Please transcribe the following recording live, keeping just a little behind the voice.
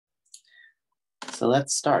So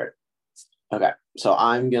let's start. Okay, so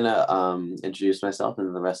I'm gonna introduce myself,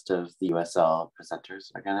 and the rest of the USL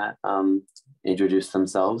presenters are gonna introduce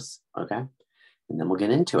themselves, okay? And then we'll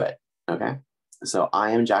get into it, okay? So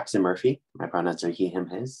I am Jackson Murphy. My pronouns are he, him,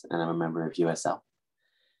 his, and I'm a member of USL.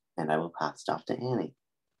 And I will pass it off to Annie.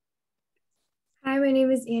 Hi, my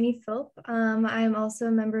name is Annie Philp. I'm also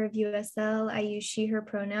a member of USL. I use she, her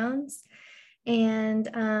pronouns. And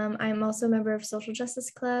I'm also a member of Social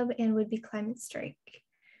Justice Club and Would Be Climate Strike.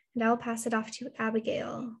 And I'll pass it off to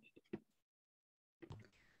Abigail.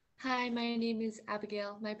 Hi, my name is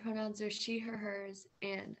Abigail. My pronouns are she, her, hers,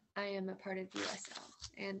 and I am a part of USL.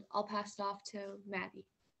 And I'll pass it off to Maddie.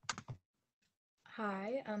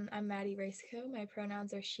 Hi, I'm Maddie Raceco. My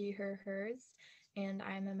pronouns are she, her, hers, and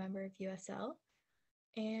I'm a member of USL.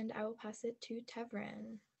 And I will pass it to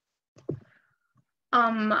Tevrin.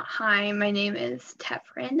 Hi, my name is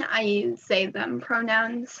Tevrin. I use they, them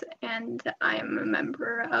pronouns, and I'm a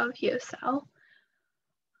member of USL.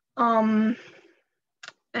 And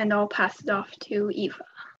I'll pass it off to Eva.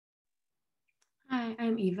 Hi,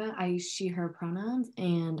 I'm Eva. I use she, her pronouns,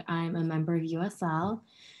 and I'm a member of USL.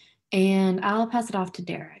 And I'll pass it off to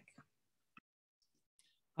Derek.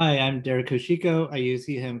 Hi, I'm Derek Koshiko. I use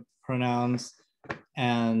he, him pronouns,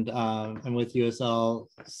 and I'm with USL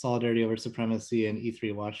Solidarity Over Supremacy in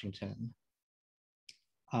E3 Washington.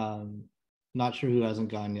 Not sure who hasn't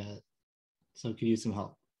gone yet, so could use some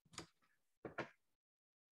help.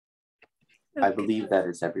 I believe that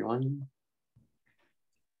is everyone.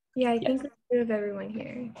 Yeah, I think we have everyone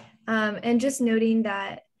here. And just noting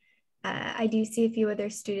that I do see a few other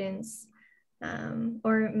students,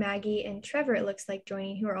 or Maggie and Trevor, it looks like,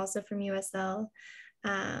 joining, who are also from USL.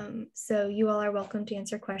 So you all are welcome to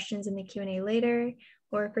answer questions in the Q&A later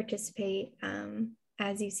or participate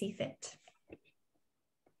as you see fit.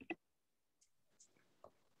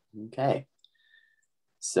 Okay.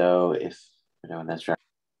 So if everyone that's right.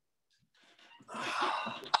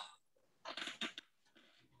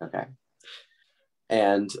 Okay.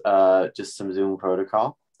 And just some Zoom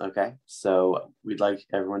protocol. Okay. So we'd like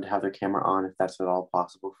everyone to have their camera on if that's at all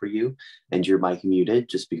possible for you, and your mic muted,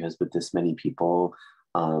 just because with this many people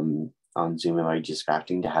on Zoom, it might be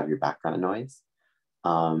distracting to have your background noise.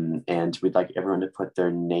 And we'd like everyone to put their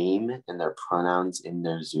name and their pronouns in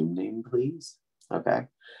their Zoom name, please. Okay.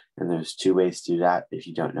 And there's two ways to do that. If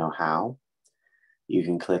you don't know how, you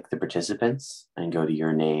can click the participants and go to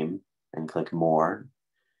your name and click more,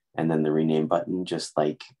 and then the rename button, just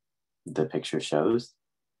like the picture shows.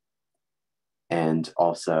 And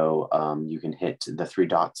also you can hit the three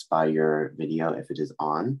dots by your video if it is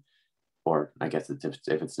on, or I guess if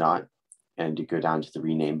it's not, and you go down to the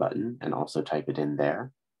rename button and also type it in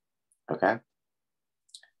there, okay?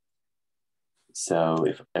 So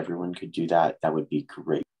if everyone could do that, that would be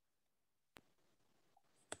great.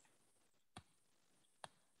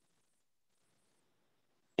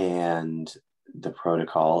 And the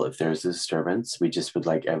protocol, if there's a disturbance, we just would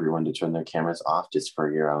like everyone to turn their cameras off just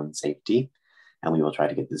for your own safety. And we will try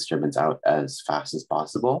to get the disturbance out as fast as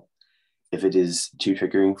possible. If it is too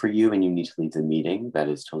triggering for you and you need to leave the meeting, that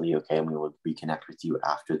is totally okay. And we will reconnect with you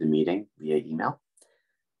after the meeting via email.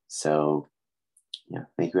 So yeah,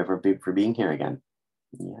 thank you everyone for being here again.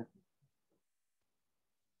 Yeah.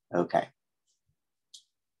 Okay.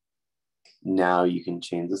 Now you can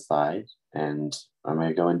change the slide, and I'm going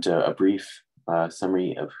to go into a brief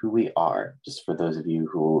summary of who we are, just for those of you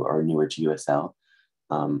who are newer to USL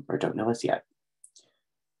or don't know us yet.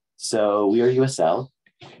 So we are USL.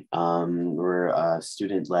 We're a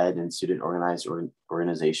student-led and student-organized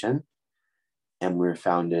organization, and we were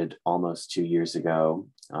founded almost 2 years ago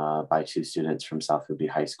by two students from South Whitby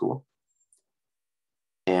High School.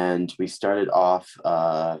 And we started off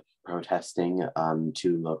protesting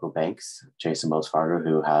two local banks, Chase and Wells Fargo,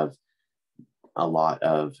 who have a lot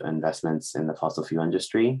of investments in the fossil fuel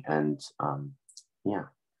industry. And yeah,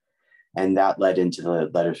 and that led into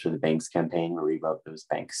the Letters for the Banks campaign, where we wrote those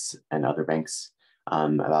banks and other banks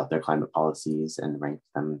about their climate policies and ranked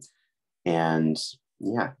them. And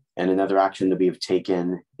yeah, and another action that we've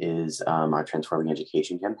taken is our Transforming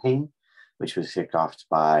Education campaign, which was kicked off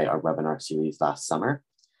by our webinar series last summer.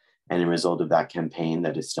 And a result of that campaign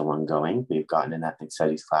that is still ongoing, we've gotten an ethnic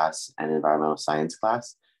studies class and environmental science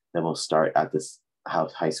class that will start at this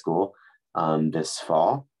high school this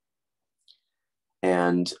fall.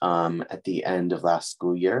 And at the end of last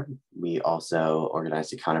school year, we also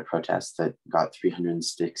organized a counter protest that got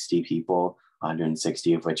 360 people,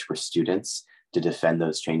 160 of which were students, to defend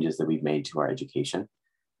those changes that we've made to our education.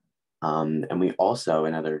 And we also,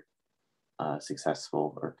 another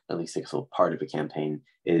successful, or at least successful part of a campaign,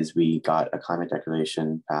 is we got a climate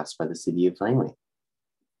declaration passed by the city of Langley.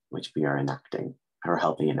 which we are enacting or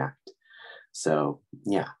helping enact. So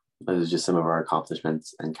yeah, those are just some of our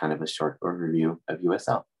accomplishments and kind of a short overview of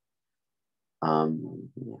USL.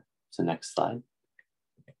 Yeah. So next slide.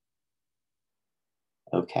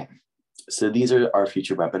 Okay, so these are our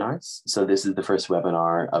future webinars. So this is the first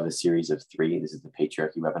webinar of a series of 3. This is the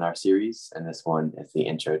Patriarchy webinar series, and this one is the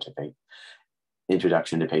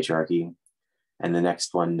Introduction to Patriarchy. And the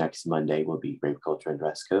next one, next Monday, will be Rape Culture and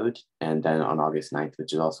Dress Code. And then on August 9th,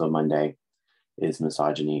 which is also a Monday, is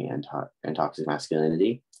Misogyny and Toxic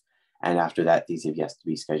Masculinity. And after that, these have yet to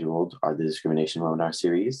be scheduled, are the Discrimination webinar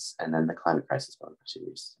series and then the Climate Crisis webinar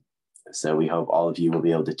series. So we hope all of you will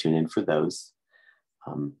be able to tune in for those.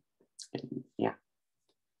 Yeah.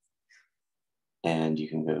 And you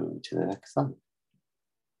can go to the next slide.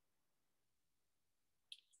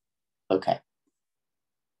 Okay.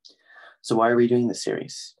 So why are we doing this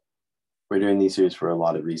series? We're doing these series for a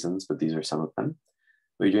lot of reasons, but these are some of them.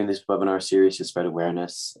 We're doing this webinar series to spread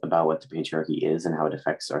awareness about what the patriarchy is and how it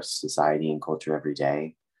affects our society and culture every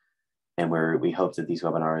day. And we hope that these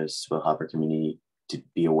webinars will help our community to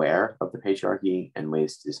be aware of the patriarchy and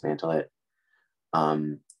ways to dismantle it.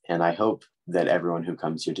 And I hope that everyone who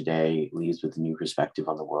comes here today leaves with a new perspective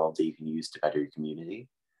on the world that you can use to better your community.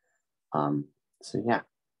 So yeah.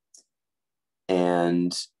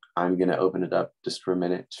 And I'm going to open it up just for a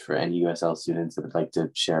minute for any USL students that would like to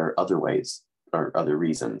share other ways or other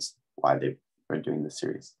reasons why they are doing this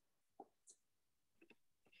series.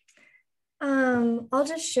 I'll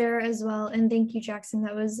just share as well, and thank you, Jackson.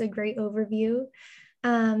 That was a great overview.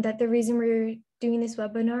 That the reason we're doing this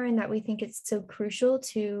webinar and that we think it's so crucial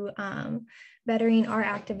to bettering our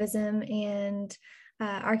activism and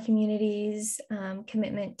our community's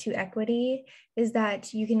commitment to equity is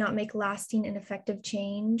that you cannot make lasting and effective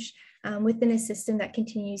change within a system that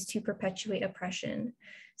continues to perpetuate oppression.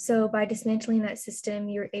 So by dismantling that system,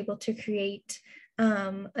 you're able to create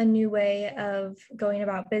a new way of going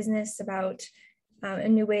about business, about a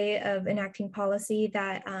new way of enacting policy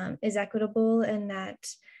that is equitable and that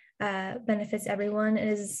benefits everyone,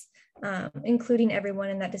 is including everyone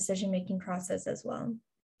in that decision-making process as well.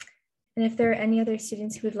 And if there are any other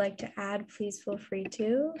students who would like to add, please feel free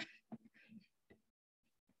to.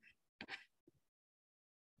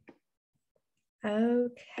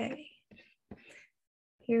 Okay,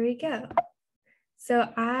 here we go. So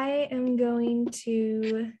I am going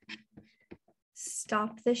to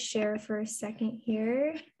stop the share for a second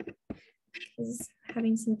here because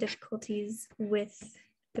having some difficulties with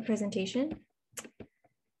the presentation,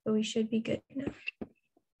 but we should be good now.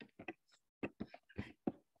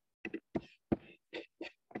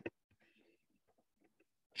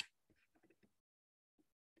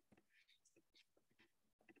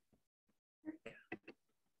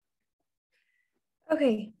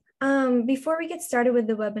 Okay, before we get started with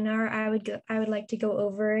the webinar, I would like to go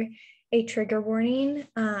over a trigger warning.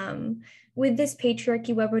 With this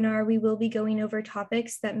patriarchy webinar, we will be going over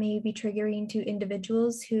topics that may be triggering to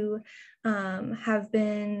individuals who have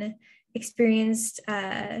been experienced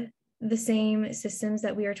the same systems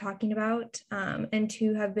that we are talking about and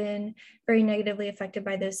who have been very negatively affected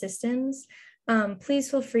by those systems. Please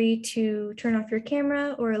feel free to turn off your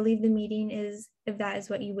camera or leave the meeting if that is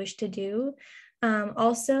what you wish to do.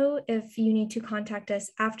 Also, if you need to contact us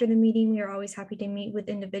after the meeting, we are always happy to meet with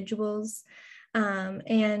individuals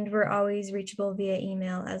and we're always reachable via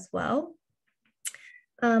email as well.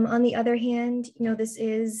 On the other hand, this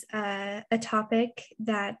is a topic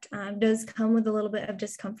that does come with a little bit of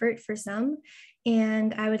discomfort for some,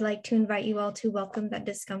 and I would like to invite you all to welcome that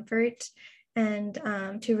discomfort and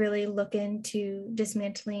to really look into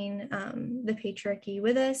dismantling the patriarchy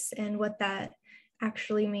with us and what that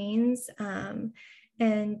actually means,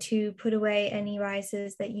 and to put away any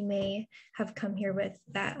biases that you may have come here with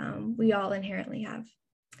that we all inherently have.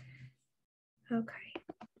 Okay.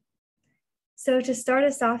 So to start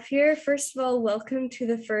us off here, first of all, welcome to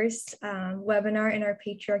the first webinar in our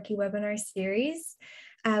Patriarchy webinar series.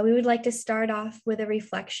 We would like to start off with a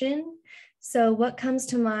reflection. So what comes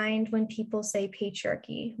to mind when people say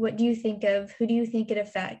patriarchy? What do you think of? Who do you think it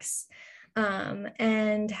affects?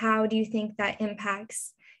 And how do you think that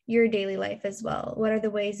impacts your daily life as well? What are the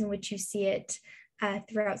ways in which you see it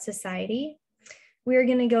throughout society? We're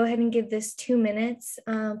going to go ahead and give this 2 minutes.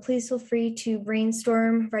 Please feel free to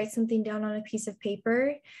brainstorm, write something down on a piece of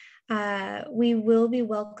paper. We will be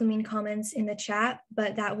welcoming comments in the chat,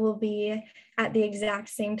 but that will be at the exact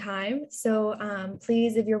same time. So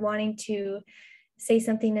please, if you're wanting to say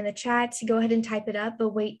something in the chat, go ahead and type it up, but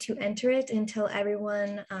wait to enter it until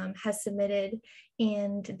everyone has submitted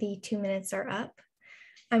and the 2 minutes are up.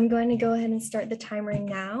 I'm going to go ahead and start the timer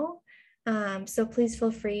now. So please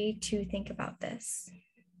feel free to think about this.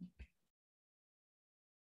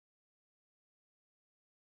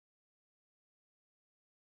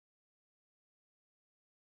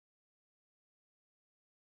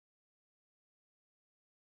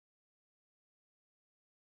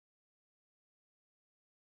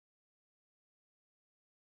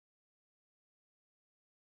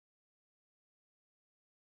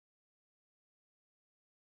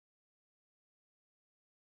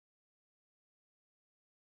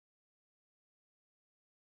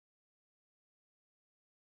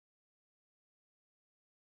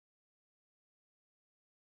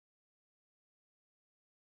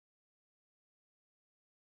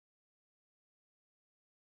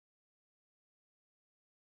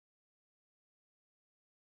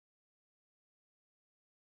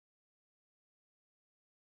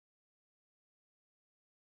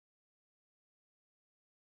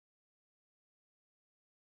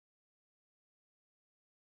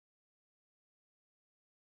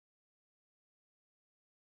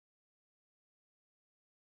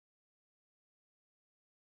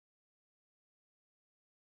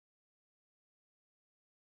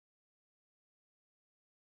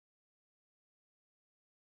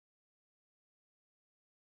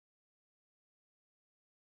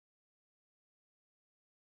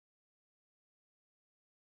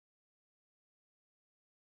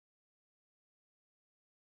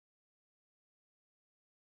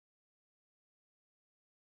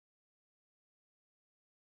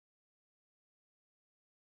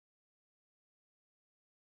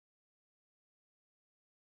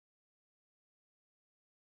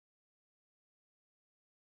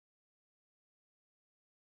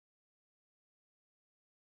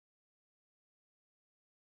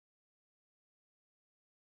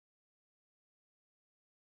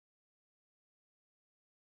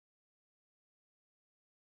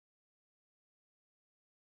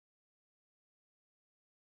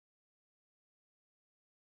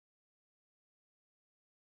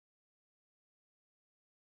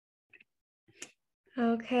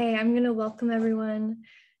 Okay, I'm going to welcome everyone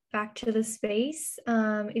back to the space.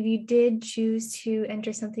 If you did choose to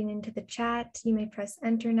enter something into the chat, you may press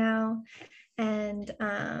enter now and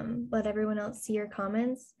let everyone else see your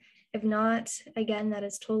comments. If not, again, that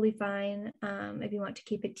is totally fine. If you want to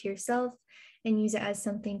keep it to yourself and use it as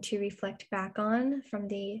something to reflect back on from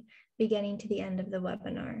the beginning to the end of the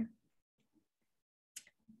webinar.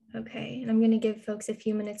 Okay, and I'm going to give folks a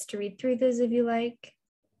few minutes to read through those if you like.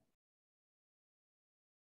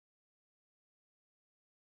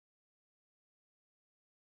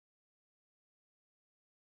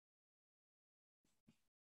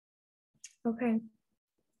 Okay.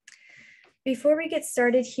 Before we get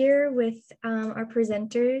started here with our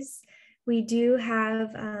presenters, we do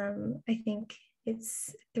have, I think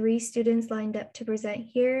it's 3 students lined up to present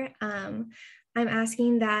here. I'm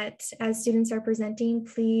asking that as students are presenting,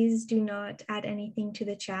 please do not add anything to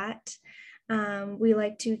the chat. We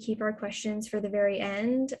like to keep our questions for the very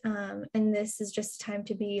end, and this is just time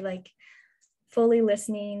to be like fully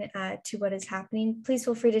listening to what is happening. Please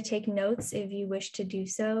feel free to take notes if you wish to do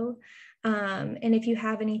so. And if you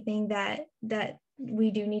have anything that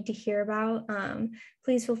we do need to hear about,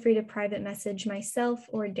 please feel free to private message myself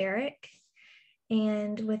or Derek.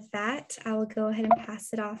 And with that, I will go ahead and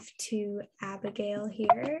pass it off to Abigail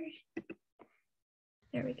here.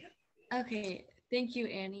 There we go. Okay, thank you,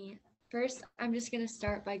 Annie. First, I'm just going to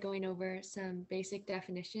start by going over some basic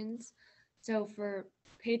definitions. So for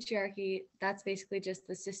patriarchy, that's basically just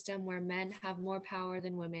the system where men have more power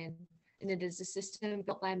than women, and it is a system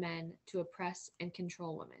built by men to oppress and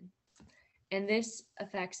control women. And this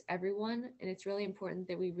affects everyone, and it's really important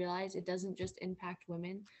that we realize it doesn't just impact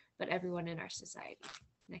women, but everyone in our society.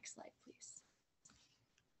 Next slide, please.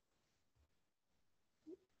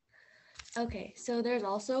 Okay, so there's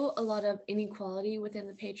also a lot of inequality within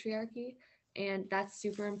the patriarchy, and that's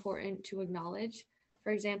super important to acknowledge.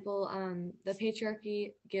 For example, the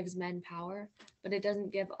patriarchy gives men power, but it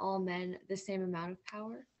doesn't give all men the same amount of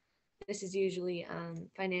power. This is usually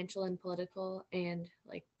financial and political and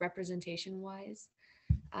like representation wise.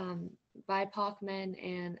 BIPOC men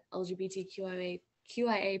and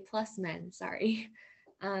LGBTQIA plus men,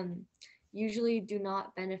 usually do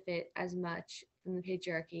not benefit as much from the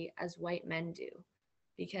patriarchy as white men do,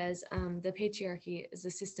 because the patriarchy is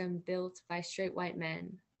a system built by straight white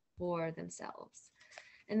men for themselves.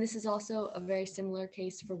 And this is also a very similar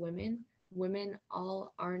case for women. Women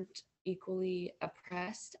all aren't equally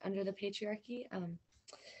oppressed under the patriarchy.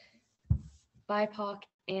 BIPOC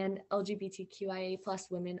and LGBTQIA plus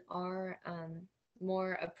women are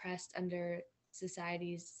more oppressed under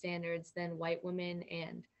society's standards than white women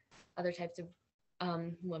and other types of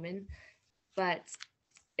women. But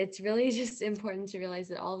it's really just important to realize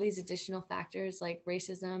that all these additional factors like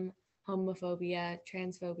racism, homophobia,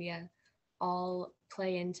 transphobia, all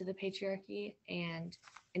play into the patriarchy and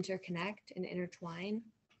interconnect and intertwine.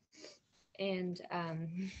 And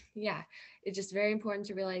yeah, it's just very important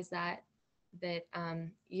to realize that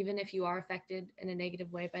even if you are affected in a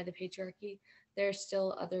negative way by the patriarchy, there are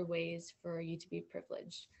still other ways for you to be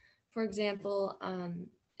privileged. For example,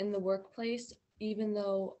 in the workplace, even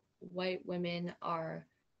though white women are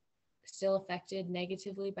still affected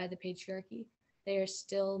negatively by the patriarchy, they are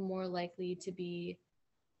still more likely to be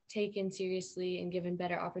taken seriously and given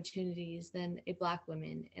better opportunities than a Black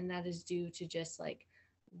woman. And that is due to just like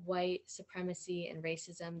white supremacy and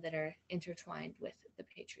racism that are intertwined with the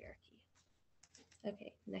patriarchy.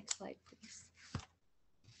 Okay, next slide, please.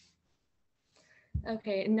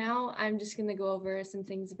 Okay, now I'm just going to go over some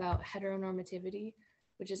things about heteronormativity,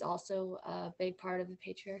 which is also a big part of the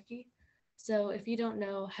patriarchy. So if you don't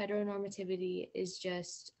know, heteronormativity is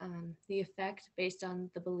just the effect based on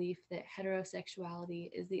the belief that heterosexuality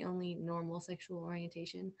is the only normal sexual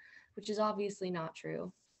orientation, which is obviously not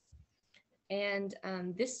true. And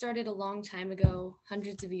this started a long time ago,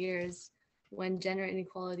 hundreds of years, when gender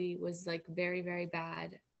inequality was like very, very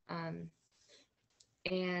bad.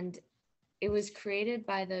 And it was created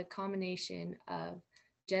by the combination of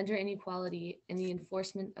gender inequality and the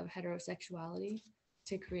enforcement of heterosexuality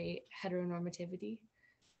to create heteronormativity.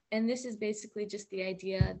 And this is basically just the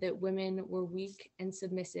idea that women were weak and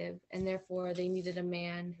submissive, and therefore they needed a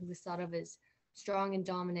man who was thought of as strong and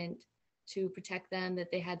dominant to protect them, that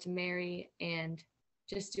they had to marry and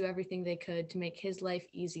just do everything they could to make his life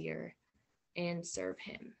easier and serve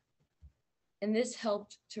him. And this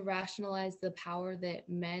helped to rationalize the power that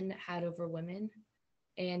men had over women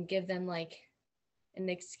and give them like an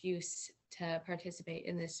excuse to participate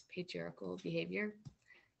in this patriarchal behavior,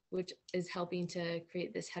 which is helping to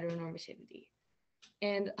create this heteronormativity.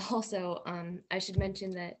 And also, I should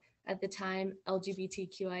mention that at the time,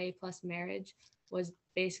 LGBTQIA+ marriage was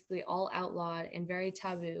basically all outlawed and very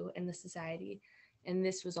taboo in the society. And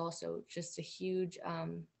this was also just a huge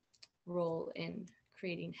role in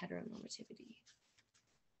creating heteronormativity.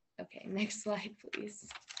 Okay, next slide, please.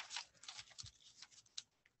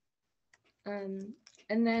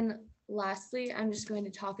 And then lastly, I'm just going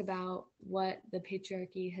to talk about what the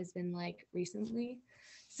patriarchy has been like recently.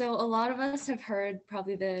 So a lot of us have heard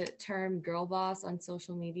probably the term girl boss on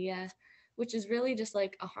social media, which is really just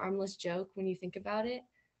like a harmless joke when you think about it,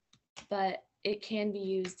 but it can be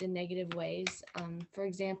used in negative ways. For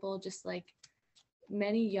example, just like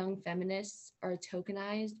many young feminists are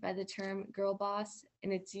tokenized by the term girl boss,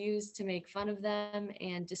 and it's used to make fun of them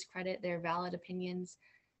and discredit their valid opinions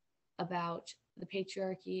about the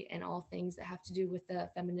patriarchy and all things that have to do with the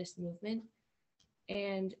feminist movement.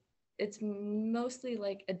 And it's mostly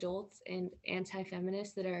like adults and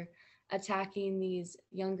anti-feminists that are attacking these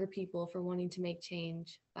younger people for wanting to make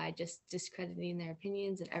change by just discrediting their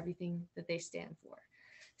opinions and everything that they stand for.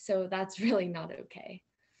 So that's really not okay.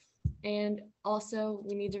 And also,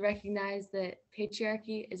 we need to recognize that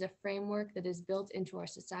patriarchy is a framework that is built into our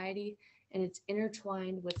society, and it's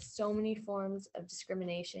intertwined with so many forms of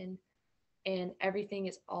discrimination, and everything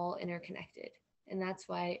is all interconnected. And that's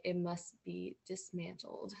why it must be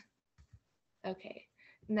dismantled. Okay,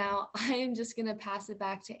 now I am just going to pass it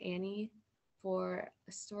back to Annie for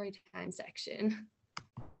a story time section.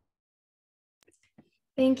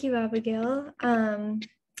 Thank you, Abigail.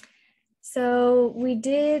 So we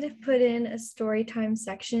did put in a story time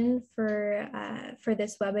section for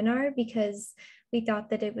this webinar because we thought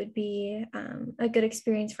that it would be a good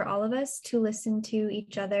experience for all of us to listen to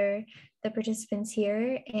each other, the participants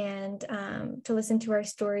here, and to listen to our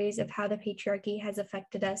stories of how the patriarchy has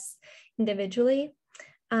affected us individually.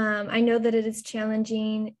 I know that it is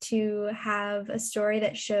challenging to have a story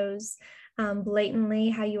that shows blatantly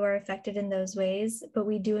how you are affected in those ways, but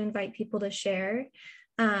we do invite people to share.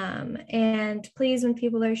 And please, when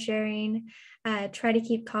people are sharing, try to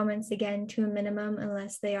keep comments again to a minimum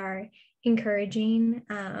unless they are encouraging.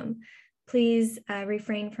 Please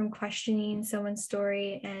refrain from questioning someone's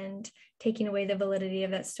story and taking away the validity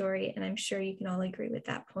of that story. And I'm sure you can all agree with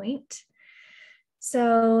that point.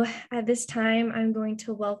 So at this time, I'm going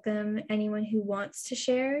to welcome anyone who wants to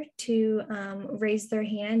share to raise their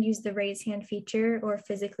hand, use the raise hand feature, or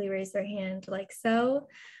physically raise their hand like so.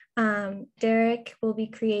 Derek will be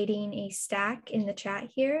creating a stack in the chat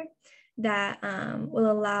here that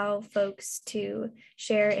will allow folks to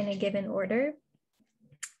share in a given order.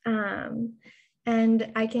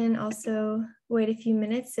 And I can also wait a few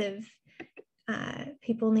minutes if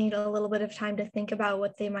people need a little bit of time to think about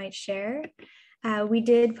what they might share. We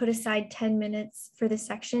did put aside 10 minutes for this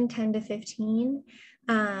section, 10 to 15.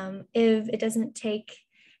 If it doesn't take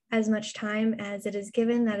as much time as it is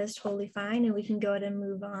given, that is totally fine, and we can go ahead and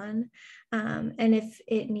move on. And if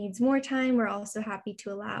it needs more time, we're also happy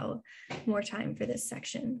to allow more time for this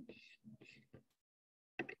section.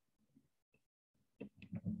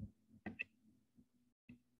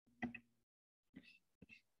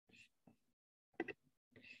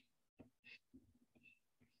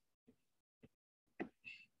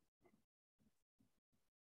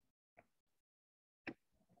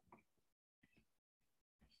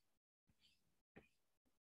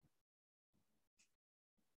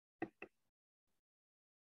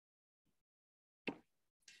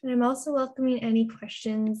 And I'm also welcoming any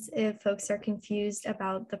questions if folks are confused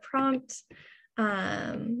about the prompt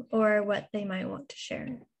or what they might want to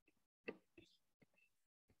share.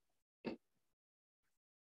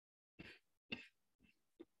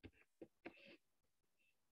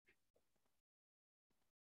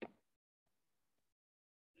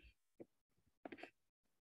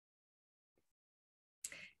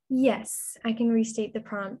 Yes, I can restate the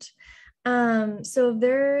prompt. So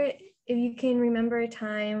if you can remember a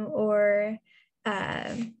time or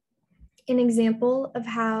an example of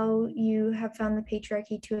how you have found the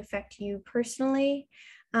patriarchy to affect you personally,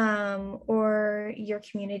 or your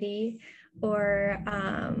community, or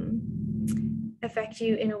affect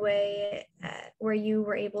you in a way where you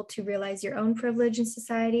were able to realize your own privilege in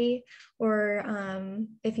society, or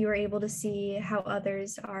if you were able to see how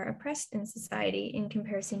others are oppressed in society in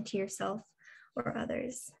comparison to yourself or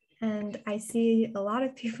others. And I see a lot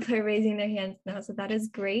of people are raising their hands now, so that is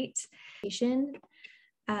great.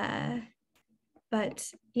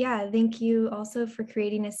 But yeah, thank you also for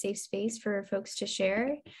creating a safe space for folks to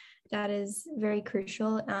share. That is very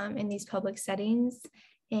crucial in these public settings,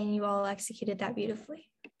 and you all executed that beautifully.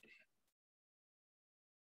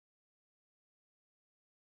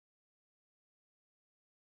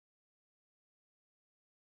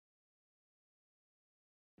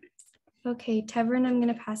 Okay, Tevrin, I'm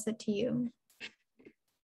going to pass it to you.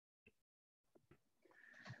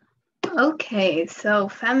 Okay, so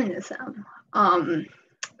feminism.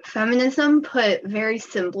 Feminism, put very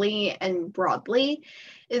simply and broadly,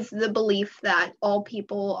 is the belief that all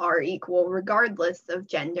people are equal regardless of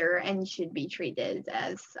gender and should be treated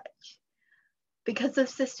as such. Because of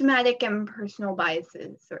systematic and personal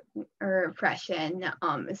biases or oppression,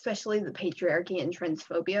 especially the patriarchy and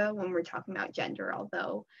transphobia when we're talking about gender,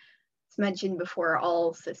 although as mentioned before,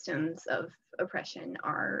 all systems of oppression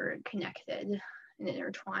are connected and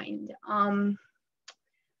intertwined.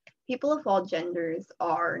 People of all genders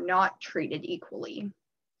are not treated equally.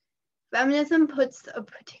 Feminism puts a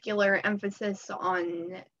particular emphasis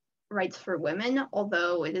on rights for women,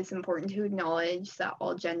 although it is important to acknowledge that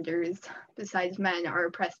all genders besides men are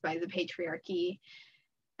oppressed by the patriarchy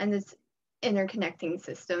and its interconnecting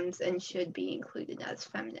systems and should be included as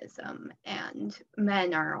feminism, and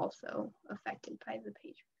men are also affected by the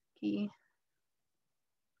patriarchy.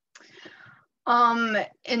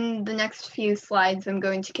 In the next few slides, I'm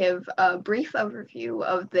going to give a brief overview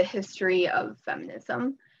of the history of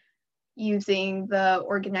feminism using the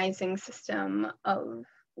organizing system of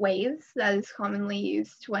waves that is commonly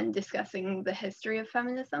used when discussing the history of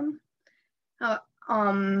feminism.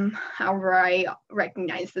 However, I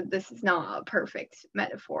recognize that this is not a perfect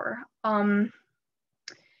metaphor.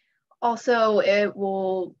 Also, it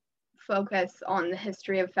will focus on the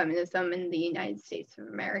history of feminism in the United States of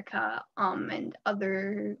America, and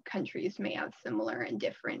other countries may have similar and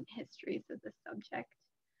different histories of the subject.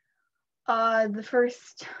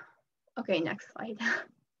 Next slide.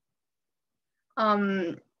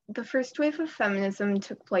 The first wave of feminism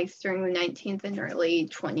took place during the 19th and early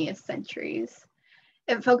 20th centuries.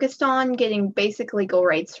 It focused on getting basic legal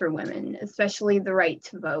rights for women, especially the right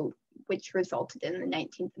to vote, which resulted in the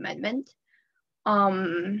 19th Amendment.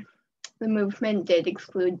 The movement did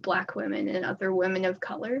exclude Black women and other women of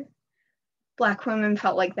color. Black women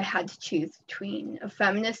felt like they had to choose between a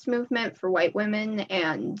feminist movement for white women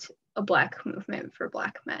and a Black movement for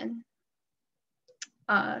Black men.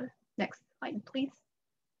 Next slide, please.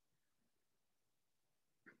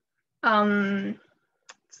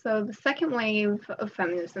 So the second wave of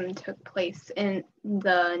feminism took place in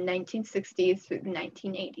the 1960s through the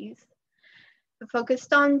 1980s. It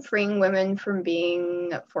focused on freeing women from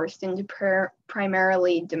being forced into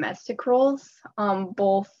primarily domestic roles,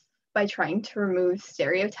 both by trying to remove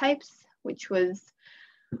stereotypes, which was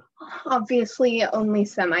obviously only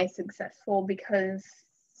semi-successful because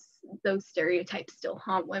those stereotypes still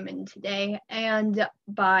haunt women today, and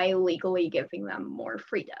by legally giving them more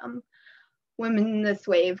freedom. Women in this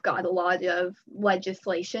wave got a lot of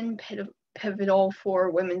legislation pivotal for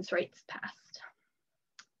women's rights passed.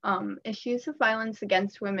 Issues of violence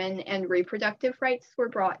against women and reproductive rights were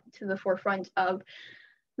brought to the forefront of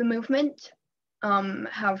the movement.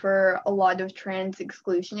 However, a lot of trans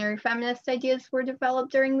exclusionary feminist ideas were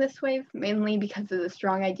developed during this wave, mainly because of the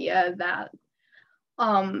strong idea that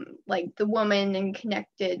like the woman and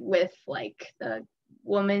connected with like the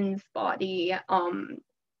woman's body,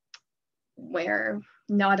 where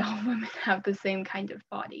not all women have the same kind of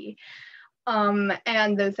body.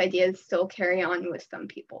 And those ideas still carry on with some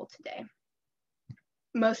people today.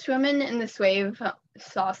 Most women in this wave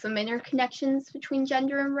saw some interconnections between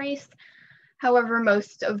gender and race. However,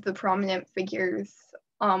 most of the prominent figures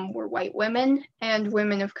were white women, and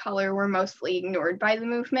women of color were mostly ignored by the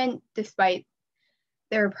movement, despite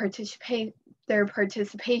their participation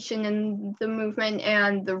in the movement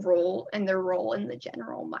and their role in the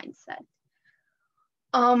general mindset.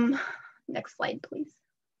 Next slide, please.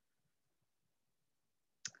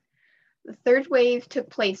 The third wave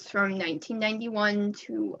took place from 1991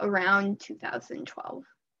 to around 2012.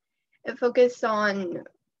 It focused on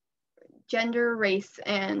gender, race,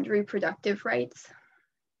 and reproductive rights.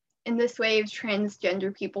 In this wave,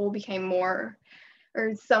 transgender people became more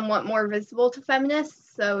or somewhat more visible to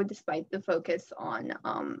feminists. So despite the focus on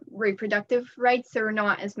reproductive rights, there were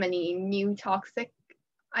not as many new toxic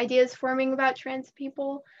ideas forming about trans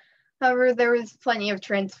people. However, there was plenty of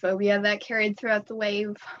transphobia that carried throughout the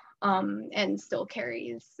wave, and still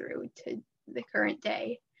carries through to the current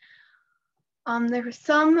day. There was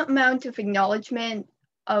some amount of acknowledgement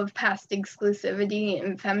of past exclusivity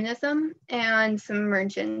in feminism and some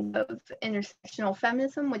emergence of intersectional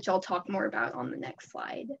feminism, which I'll talk more about on the next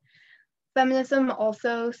slide. Feminism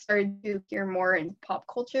also started to appear more in pop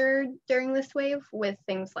culture during this wave with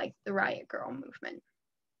things like the Riot Girl movement.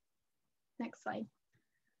 Next slide.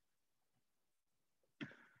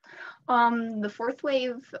 The fourth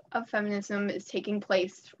wave of feminism is taking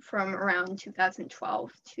place from around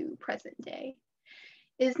 2012 to present day.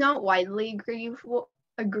 It is not widely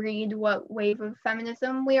agreed what wave of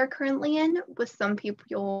feminism we are currently in, with some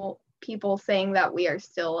people saying that we are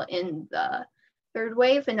still in the third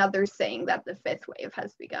wave and others saying that the fifth wave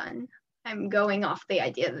has begun. I'm going off the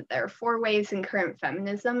idea that there are 4 waves in current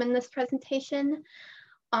feminism in this presentation.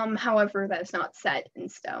 However, that's not set in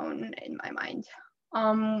stone in my mind.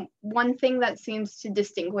 One thing that seems to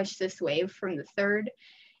distinguish this wave from the third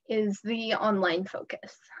is the online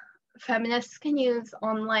focus. Feminists can use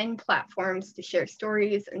online platforms to share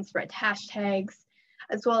stories and spread hashtags,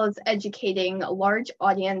 as well as educating a large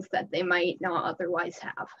audience that they might not otherwise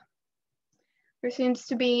have. There seems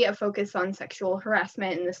to be a focus on sexual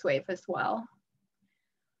harassment in this wave as well.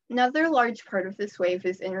 Another large part of this wave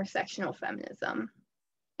is intersectional feminism.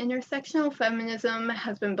 Intersectional feminism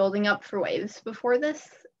has been building up for waves before this,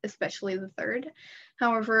 especially the third.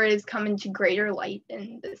 However, it has come into greater light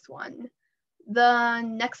in this one. In the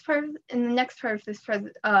next part of this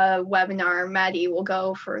webinar, Maddie will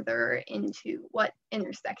go further into what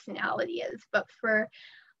intersectionality is. But for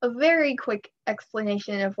a very quick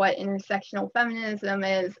explanation of what intersectional feminism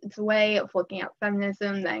is, it's a way of looking at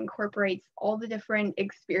feminism that incorporates all the different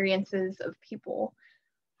experiences of people.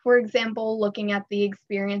 For example, looking at the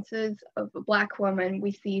experiences of a Black woman,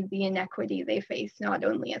 we see the inequity they face not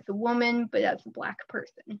only as a woman, but as a Black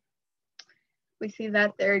person. We see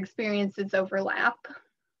that their experiences overlap.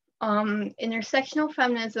 Intersectional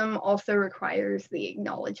feminism also requires the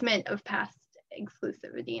acknowledgement of past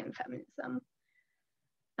exclusivity in feminism,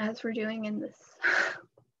 as we're doing in this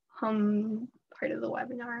part of the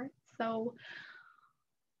webinar. So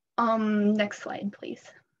next slide, please.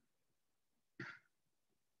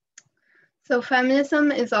 So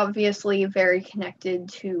feminism is obviously very connected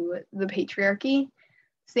to the patriarchy,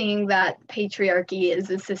 seeing that patriarchy is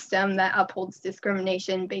a system that upholds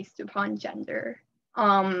discrimination based upon gender.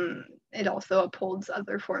 It also upholds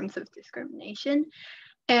other forms of discrimination.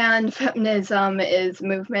 And feminism is a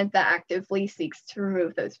movement that actively seeks to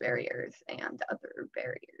remove those barriers and other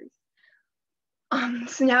barriers.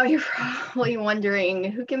 So now you're probably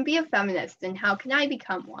wondering, who can be a feminist and how can I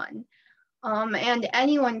become one? And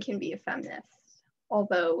anyone can be a feminist,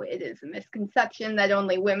 although it is a misconception that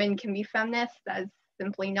only women can be feminists. That is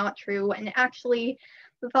simply not true. And actually,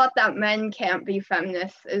 the thought that men can't be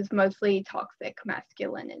feminists is mostly toxic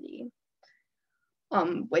masculinity.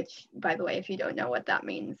 Which, by the way, if you don't know what that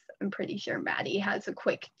means, I'm pretty sure Maddie has a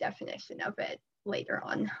quick definition of it later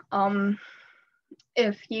on.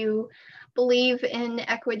 If you believe in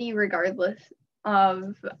equity regardless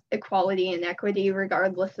of equality and equity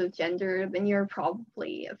regardless of gender, then you're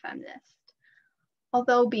probably a feminist.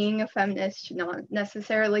 Although being a feminist should not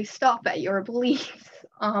necessarily stop at your beliefs.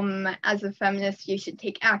 As a feminist, you should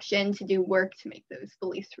take action to do work to make those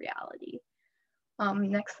beliefs reality.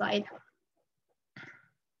 Next slide.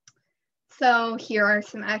 So here are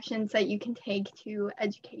some actions that you can take to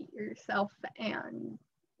educate yourself and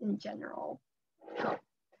in general help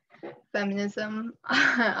feminism.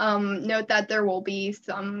 Note that there will be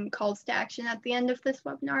some calls to action at the end of this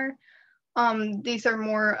webinar. These are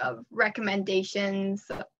more of recommendations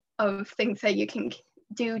of things that you can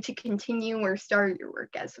do to continue or start your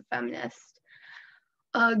work as a feminist.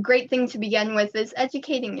 A great thing to begin with is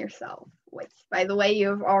educating yourself, which, by the way, you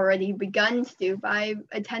have already begun to do by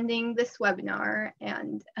attending this webinar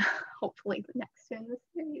and hopefully the next in the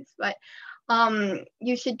series. But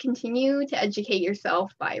you should continue to educate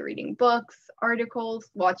yourself by reading books, articles,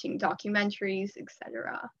 watching documentaries,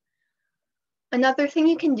 etc. Another thing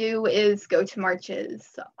you can do is go to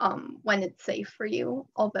marches when it's safe for you.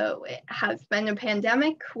 Although it has been a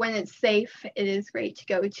pandemic, when it's safe, it is great to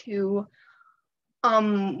go to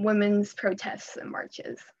women's protests and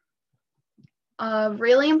marches. A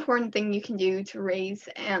really important thing you can do to raise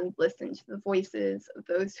and listen to the voices of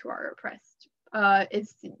those who are oppressed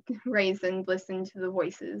is to raise and listen to the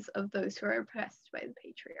voices of those who are oppressed by the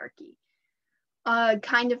patriarchy. A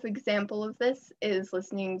kind of example of this is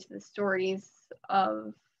listening to the stories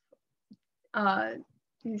of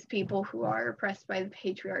these people who are oppressed by the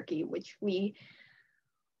patriarchy, which we,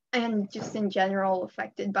 and just in general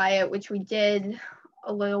affected by it, which we did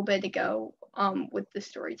a little bit ago with the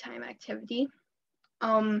storytime activity.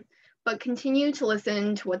 But continue to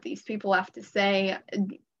listen to what these people have to say.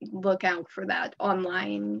 Look out for that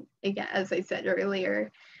online. Again, as I said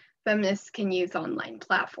earlier, feminists can use online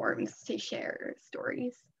platforms to share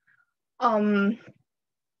stories. But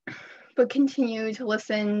continue to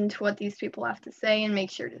listen to what these people have to say and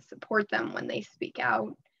make sure to support them when they speak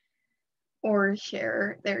out or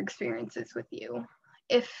share their experiences with you.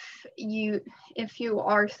 If you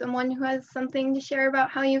are someone who has something to share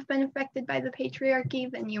about how you've been affected by the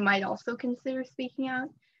patriarchy, then you might also consider speaking out.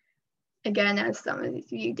 Again, as some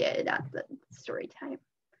of you did at the story time.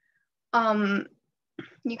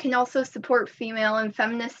 You can also support female and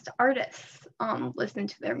feminist artists. Listen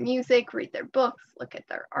to their music, read their books, look at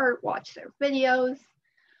their art, watch their videos.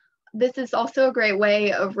 This is also a great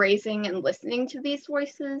way of raising and listening to these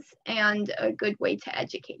voices and a good way to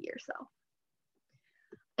educate yourself.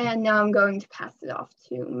 And now I'm going to pass it off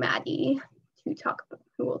to Maddie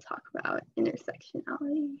who will talk about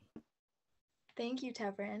intersectionality. Thank you,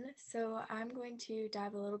 Tevrin. So I'm going to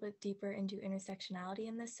dive a little bit deeper into intersectionality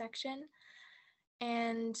in this section.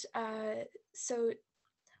 And so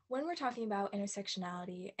when we're talking about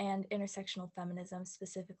intersectionality and intersectional feminism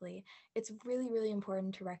specifically, it's really, really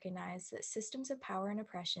important to recognize that systems of power and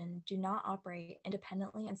oppression do not operate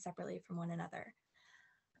independently and separately from one another.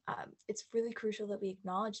 It's really crucial that we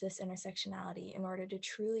acknowledge this intersectionality in order to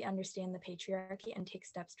truly understand the patriarchy and take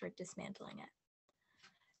steps toward dismantling it.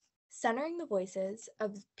 Centering the voices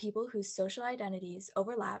of people whose social identities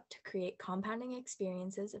overlap to create compounding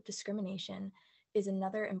experiences of discrimination is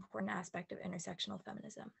another important aspect of intersectional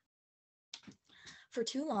feminism. For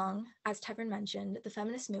too long, as Tevrin mentioned, the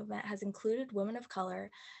feminist movement has included women of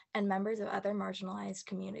color and members of other marginalized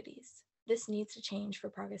communities. This needs to change for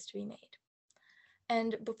progress to be made.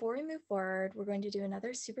 And before we move forward, we're going to do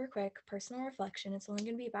another super quick personal reflection. It's only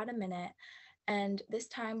going to be about a minute. And this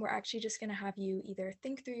time we're actually just going to have you either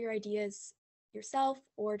think through your ideas yourself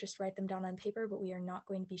or just write them down on paper, but we are not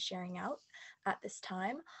going to be sharing out at this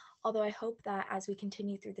time. Although I hope that as we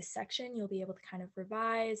continue through this section, you'll be able to kind of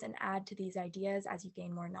revise and add to these ideas as you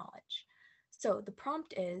gain more knowledge. So the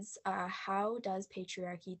prompt is, how does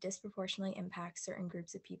patriarchy disproportionately impact certain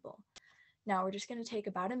groups of people? Now we're just going to take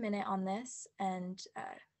about a minute on this and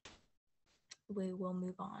we will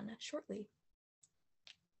move on shortly.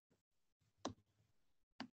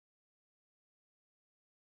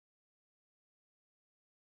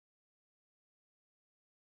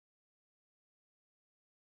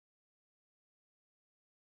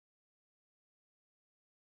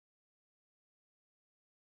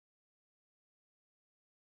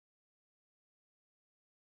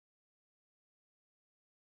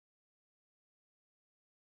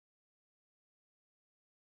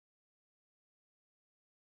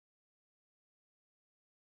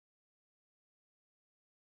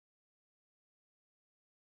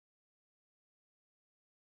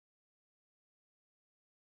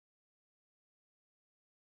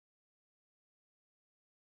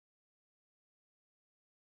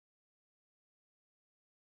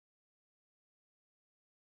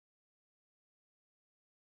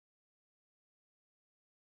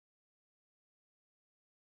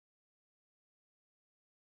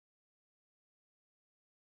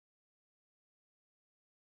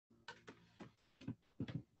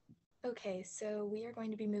 Okay, so we are going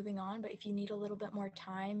to be moving on, but if you need a little bit more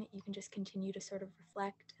time, you can just continue to sort of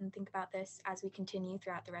reflect and think about this as we continue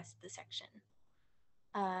throughout the rest of the section.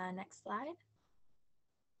 Next slide.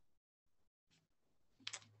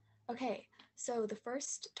 Okay, so the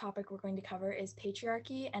first topic we're going to cover is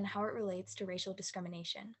patriarchy and how it relates to racial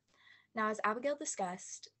discrimination. Now, as Abigail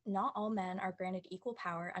discussed, not all men are granted equal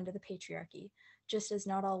power under the patriarchy, just as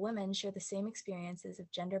not all women share the same experiences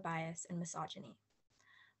of gender bias and misogyny.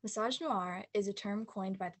 Misogynoir is a term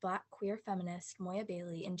coined by the Black queer feminist Moya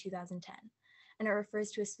Bailey in 2010, and it refers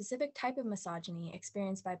to a specific type of misogyny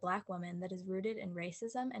experienced by Black women that is rooted in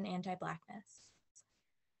racism and anti-Blackness.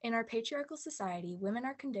 In our patriarchal society, women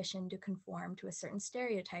are conditioned to conform to a certain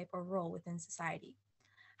stereotype or role within society.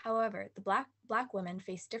 However, the Black women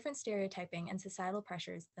face different stereotyping and societal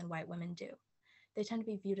pressures than white women do. They tend to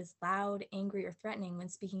be viewed as loud, angry, or threatening when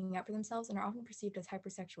speaking up for themselves and are often perceived as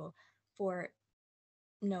hypersexual for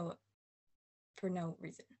no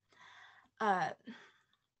reason.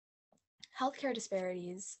 Healthcare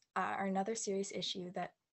disparities are another serious issue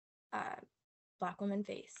that Black women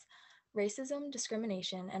face. Racism,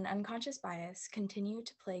 discrimination, and unconscious bias continue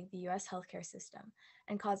to plague the US healthcare system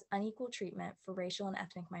and cause unequal treatment for racial and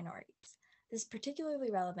ethnic minorities. This is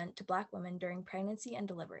particularly relevant to Black women during pregnancy and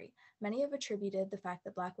delivery. Many have attributed the fact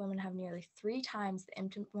that Black women have nearly 3 times the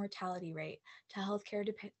infant mortality rate to healthcare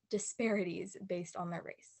disparities based on their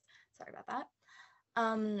race. Sorry about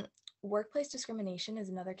that. Workplace discrimination is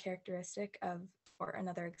another characteristic of, or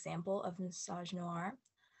another example of misogynoir.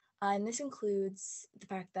 And this includes the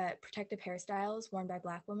fact that protective hairstyles worn by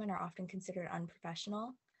Black women are often considered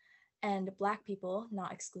unprofessional, and Black people,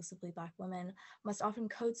 not exclusively Black women, must often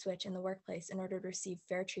code switch in the workplace in order to receive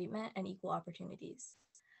fair treatment and equal opportunities.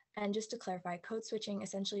 And just to clarify, code switching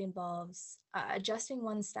essentially involves adjusting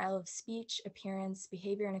one's style of speech, appearance,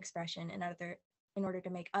 behavior, and expression in order to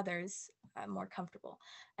make others more comfortable.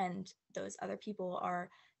 And those other people are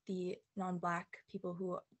the non-Black people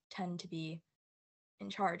who tend to be in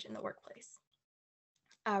charge in the workplace.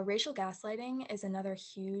 Racial gaslighting is another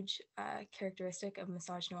huge characteristic of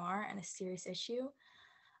misogynoir and a serious issue.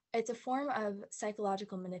 It's a form of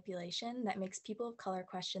psychological manipulation that makes people of color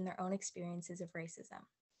question their own experiences of racism.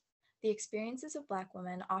 The experiences of Black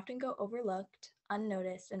women often go overlooked,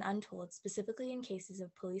 unnoticed, and untold, specifically in cases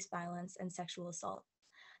of police violence and sexual assault.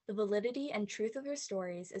 The validity and truth of their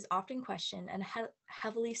stories is often questioned and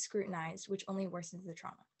heavily scrutinized, which only worsens the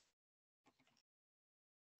trauma.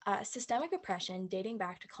 Systemic oppression dating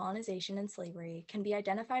back to colonization and slavery can be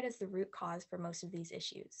identified as the root cause for most of these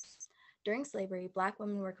issues. During slavery, Black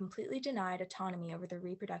women were completely denied autonomy over their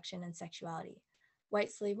reproduction and sexuality.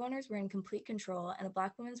 White slave owners were in complete control, and a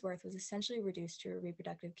Black woman's worth was essentially reduced to her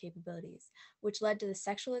reproductive capabilities, which led to the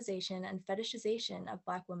sexualization and fetishization of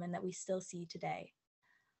Black women that we still see today.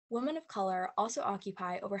 Women of color also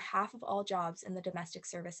occupy over half of all jobs in the domestic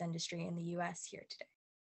service industry in the US here today.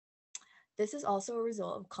 This is also a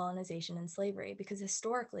result of colonization and slavery because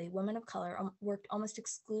historically, women of color worked almost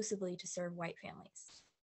exclusively to serve white families.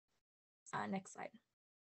 Next slide.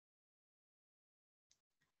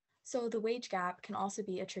 So the wage gap can also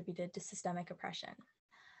be attributed to systemic oppression.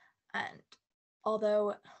 And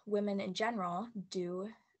although women in general do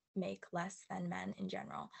make less than men in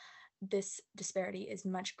general, this disparity is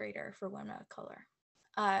much greater for women of color.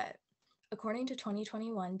 According to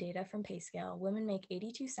 2021 data from PayScale, women make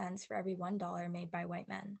 82 cents for every $1 made by white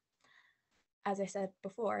men. As I said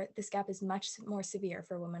before, this gap is much more severe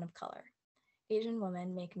for women of color. Asian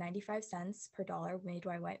women make 95 cents per dollar made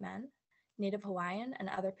by white men. Native Hawaiian and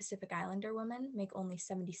other Pacific Islander women make only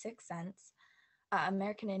 76 cents.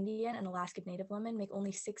 American Indian and Alaska Native women make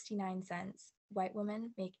only 69 cents. White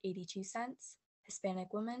women make 82 cents.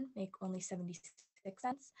 Hispanic women make only 76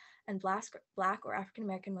 cents, and Black or African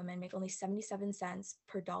American women make only 77 cents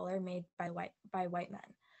per dollar made by white men.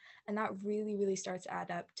 And that really, really starts to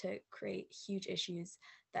add up to create huge issues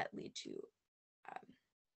that lead to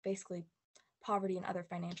basically poverty and other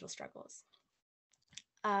financial struggles.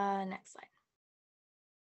 Next slide.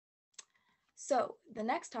 So the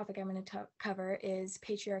next topic I'm going to cover is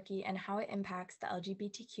patriarchy and how it impacts the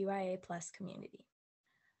LGBTQIA+ community.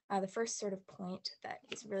 The first sort of point that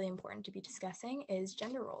is really important to be discussing is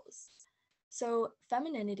gender roles. So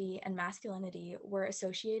femininity and masculinity were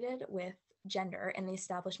associated with gender in the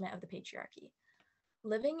establishment of the patriarchy.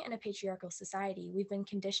 Living in a patriarchal society, we've been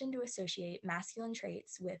conditioned to associate masculine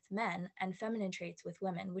traits with men and feminine traits with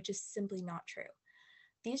women, which is simply not true.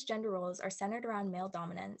 These gender roles are centered around male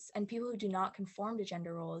dominance, and people who do not conform to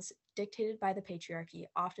gender roles dictated by the patriarchy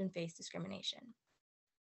often face discrimination.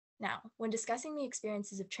 Now, when discussing the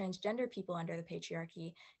experiences of transgender people under the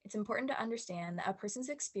patriarchy, it's important to understand that a person's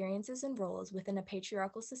experiences and roles within a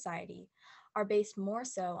patriarchal society are based more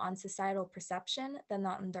so on societal perception than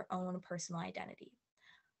on their own personal identity.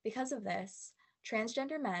 Because of this,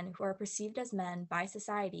 transgender men who are perceived as men by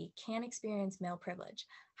society can experience male privilege.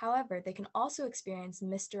 However, they can also experience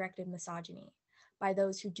misdirected misogyny by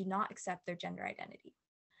those who do not accept their gender identity.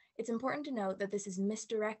 It's important to note that this is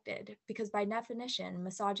misdirected because by definition,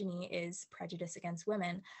 misogyny is prejudice against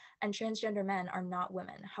women, and transgender men are not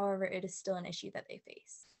women. However, it is still an issue that they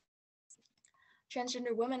face.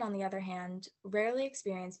 Transgender women, on the other hand, rarely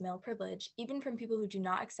experience male privilege, even from people who do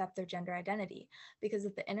not accept their gender identity, because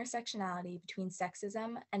of the intersectionality between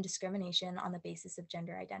sexism and discrimination on the basis of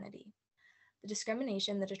gender identity. The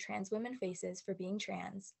discrimination that a trans woman faces for being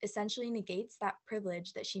trans essentially negates that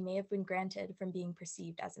privilege that she may have been granted from being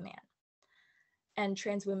perceived as a man. And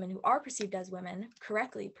trans women who are perceived as women,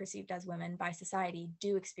 correctly perceived as women by society,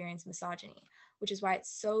 do experience misogyny, which is why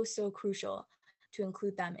it's so crucial to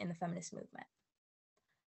include them in the feminist movement.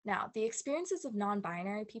 Now, the experiences of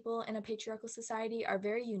non-binary people in a patriarchal society are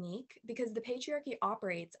very unique because the patriarchy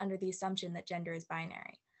operates under the assumption that gender is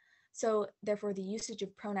binary. So therefore, the usage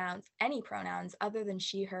of pronouns, any pronouns other than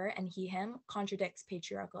she, her, and he, him, contradicts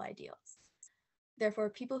patriarchal ideals. Therefore,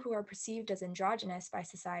 people who are perceived as androgynous by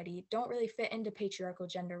society don't really fit into patriarchal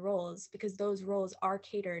gender roles because those roles are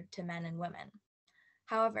catered to men and women.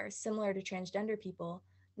 However, similar to transgender people,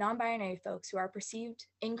 non-binary folks who are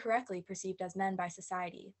incorrectly perceived as men by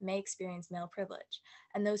society may experience male privilege,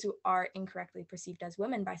 and those who are incorrectly perceived as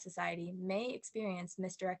women by society may experience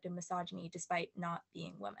misdirected misogyny despite not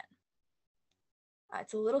being women.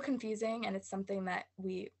 It's a little confusing, and it's something that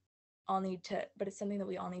we all need to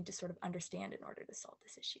sort of understand in order to solve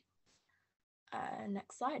this issue.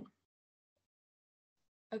 Next slide.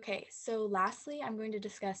 Okay, so lastly, I'm going to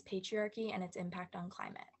discuss patriarchy and its impact on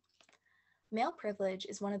climate. Male privilege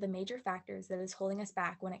is one of the major factors that is holding us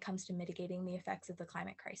back when it comes to mitigating the effects of the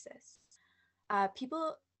climate crisis.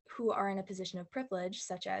 People who are in a position of privilege,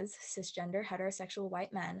 such as cisgender, heterosexual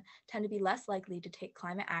white men, tend to be less likely to take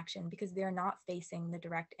climate action because they are not facing the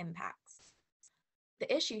direct impacts.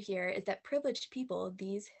 The issue here is that privileged people,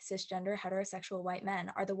 these cisgender, heterosexual white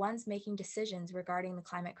men, are the ones making decisions regarding the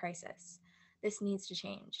climate crisis. This needs to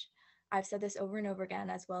change. I've said this over and over again,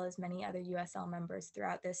 as well as many other USL members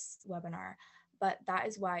throughout this webinar, but that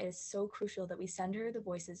is why it is so crucial that we center the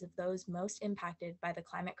voices of those most impacted by the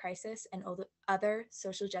climate crisis and other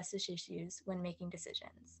social justice issues when making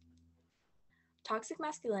decisions. Toxic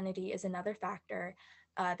masculinity is another factor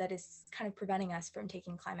that is kind of preventing us from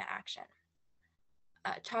taking climate action.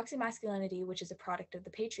 Toxic masculinity, which is a product of the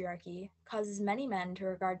patriarchy, causes many men to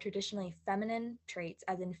regard traditionally feminine traits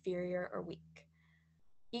as inferior or weak.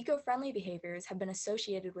 Eco-friendly behaviors have been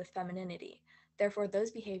associated with femininity. Therefore,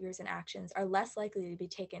 those behaviors and actions are less likely to be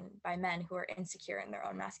taken by men who are insecure in their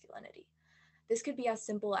own masculinity. This could be as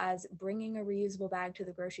simple as bringing a reusable bag to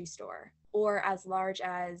the grocery store, or as large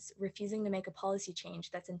as refusing to make a policy change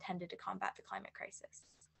that's intended to combat the climate crisis.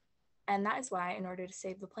 And that is why, in order to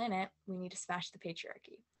save the planet, we need to smash the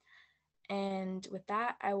patriarchy. And with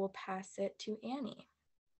that, I will pass it to Annie.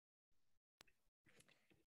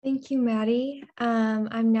 Thank you, Maddie.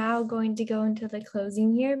 I'm now going to go into the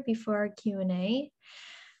closing here before our Q&A.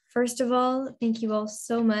 First of all, thank you all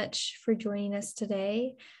so much for joining us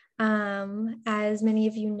today. As many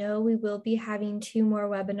of you know, we will be having 2 more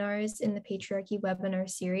webinars in the Patriarchy webinar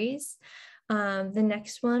series. The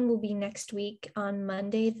next one will be next week on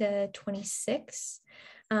Monday, the 26th,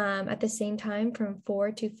 at the same time from 4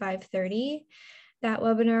 to 5:30. That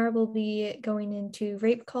webinar will be going into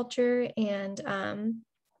rape culture and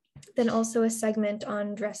then also a segment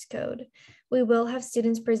on dress code. We will have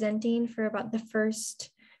students presenting for about the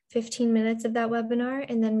first 15 minutes of that webinar,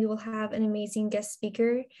 and then we will have an amazing guest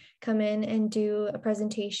speaker come in and do a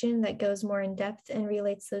presentation that goes more in depth and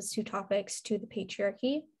relates those 2 topics to the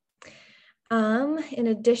patriarchy. In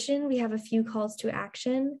addition, we have a few calls to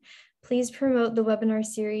action. Please promote the webinar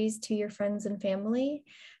series to your friends and family.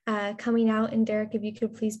 Coming out, and Derek, if you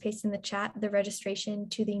could please paste in the chat the registration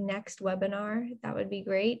to the next webinar, that would be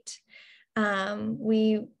great.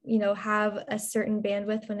 We, have a certain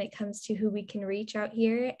bandwidth when it comes to who we can reach out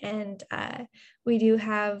here, and we do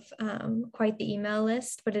have quite the email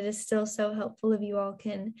list, but it is still so helpful if you all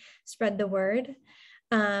can spread the word.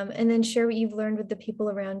 And then share what you've learned with the people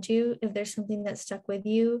around you. If there's something that stuck with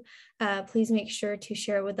you, please make sure to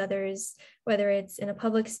share it with others, whether it's in a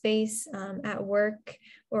public space, at work,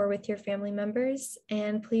 or with your family members,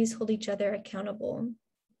 and please hold each other accountable.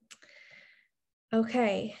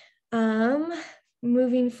 Okay,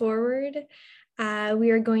 moving forward, We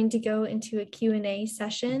are going to go into a Q&A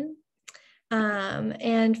session.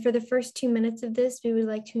 And for the first 2 minutes of this, we would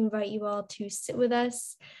like to invite you all to sit with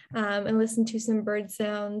us and listen to some bird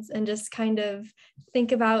sounds and just kind of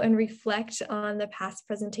think about and reflect on the past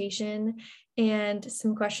presentation and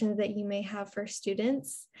some questions that you may have for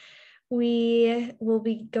students. We will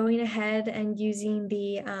be going ahead and using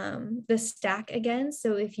the stack again.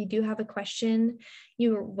 So if you do have a question,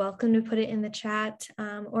 you are welcome to put it in the chat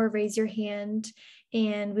or raise your hand,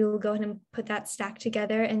 and we will go ahead and put that stack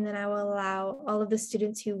together, and then I will allow all of the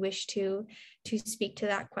students who wish to speak to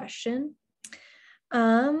that question.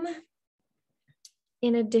 In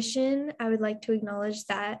addition, I would like to acknowledge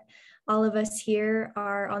that all of us here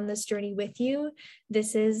are on this journey with you.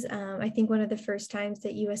 This is, I think, one of the first times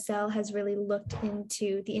that USL has really looked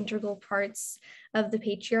into the integral parts of the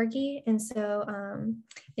patriarchy. And so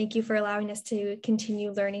thank you for allowing us to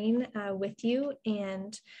continue learning with you.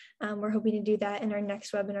 And we're hoping to do that in our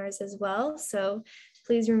next webinars as well. So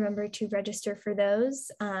please remember to register for those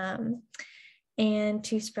and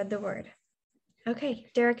to spread the word. Okay,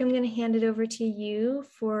 Derek, I'm going to hand it over to you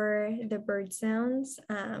for the bird sounds.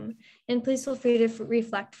 And please feel free to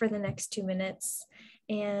reflect for the next 2 minutes,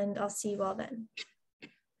 and I'll see you all then.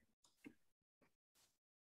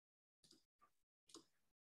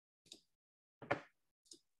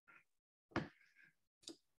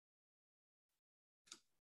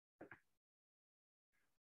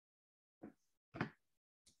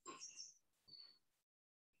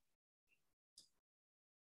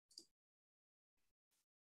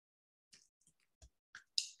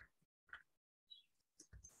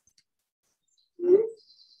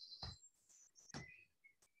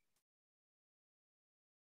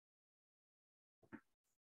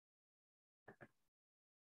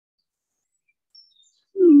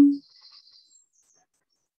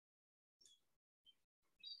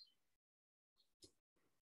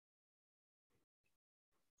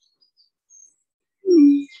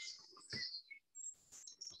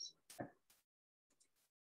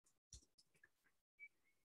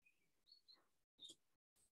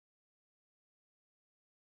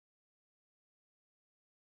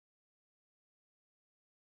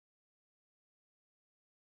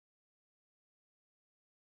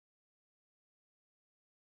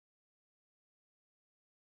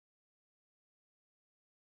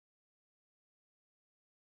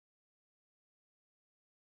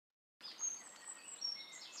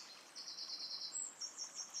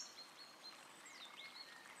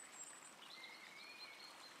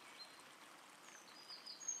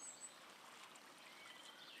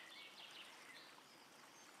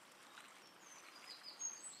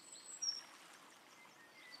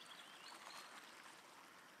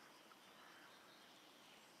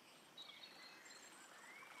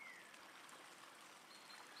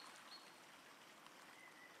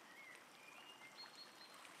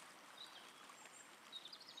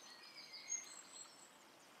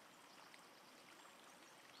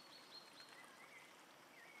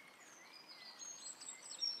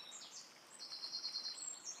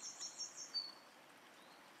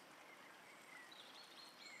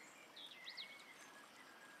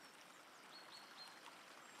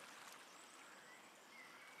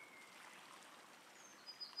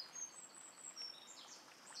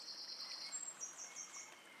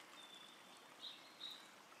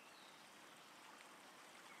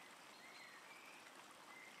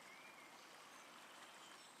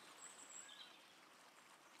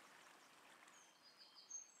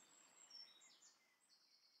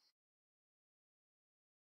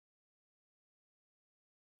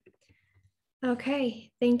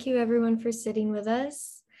 Okay, thank you everyone for sitting with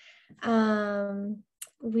us.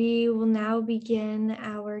 We will now begin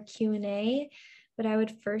our Q&A, but I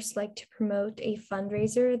would first like to promote a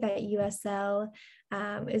fundraiser that USL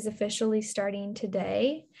is officially starting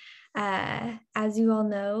today. As you all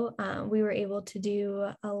know, we were able to do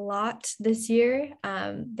a lot this year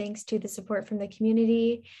thanks to the support from the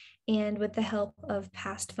community and with the help of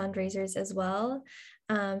past fundraisers as well.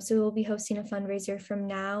 So we'll be hosting a fundraiser from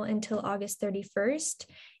now until August 31st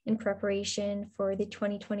in preparation for the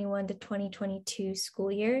 2021 to 2022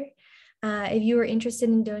 school year. If you are interested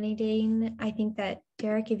in donating, I think that,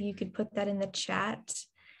 Derek, if you could put that in the chat,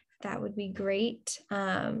 that would be great.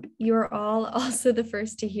 You're all also the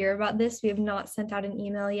first to hear about this. We have not sent out an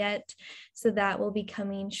email yet, so that will be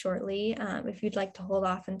coming shortly if you'd like to hold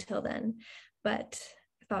off until then. But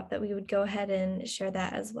I thought that we would go ahead and share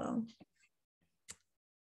that as well.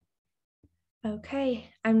 Okay,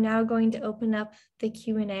 I'm now going to open up the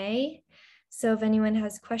Q&A. So if anyone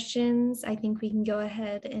has questions, I think we can go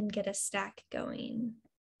ahead and get a stack going.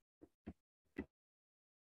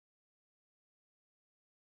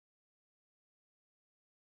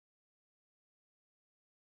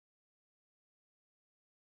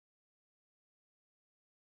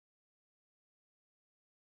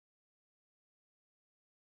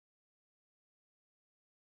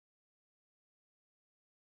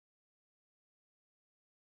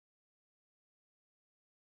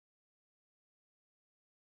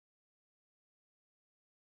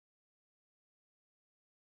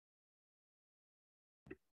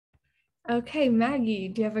 Okay, Maggie,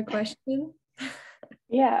 do you have a question?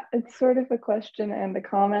 Yeah, it's sort of a question and a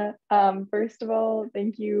comment. First of all,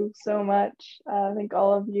 thank you so much. Thank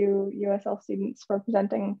all of you USL students for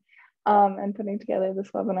presenting and putting together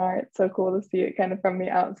this webinar. It's so cool to see it kind of from the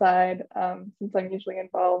outside since I'm usually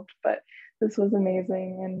involved, but this was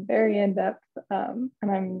amazing and very in-depth. And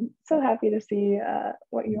I'm so happy to see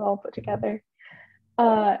what you all put together.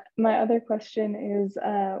 My other question is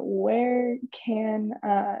where can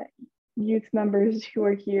youth members who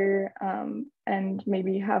are here and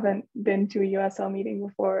maybe haven't been to a USL meeting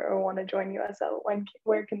before or want to join USL,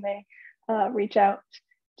 where can they reach out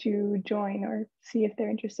to join or see if they're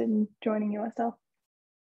interested in joining USL?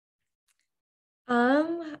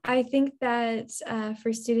 I think that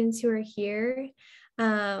for students who are here,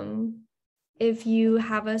 if you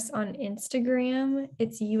have us on Instagram,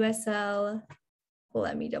 it's USL.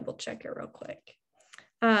 Let me double check it real quick.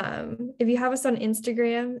 If you have us on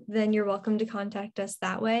Instagram, then you're welcome to contact us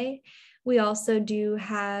that way. We also do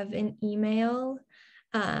have an email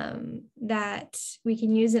that we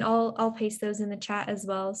can use, and I'll paste those in the chat as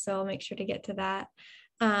well, so I'll make sure to get to that.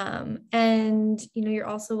 And you're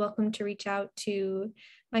also welcome to reach out to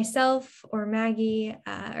myself or Maggie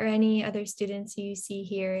or any other students you see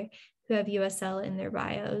here who have USL in their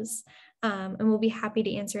bios, and we'll be happy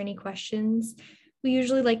to answer any questions. We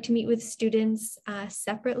usually like to meet with students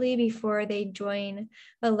separately before they join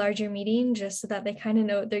a larger meeting, just so that they kind of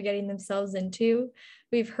know what they're getting themselves into.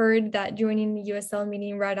 We've heard that joining the USL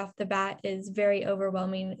meeting right off the bat is very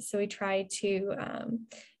overwhelming, so we try to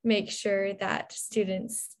make sure that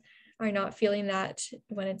students are not feeling that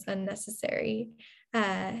when it's unnecessary.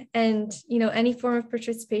 And any form of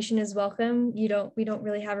participation is welcome. We don't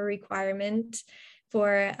really have a requirement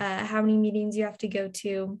for how many meetings you have to go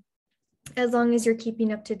to, as long as you're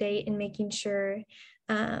keeping up to date and making sure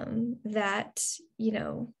that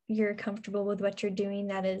you're comfortable with what you're doing.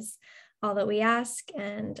 That is all that we ask.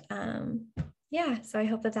 And so I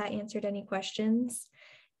hope that answered any questions,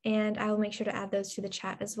 and I will make sure to add those to the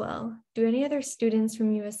chat as well. Do any other students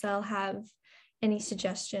from USL have any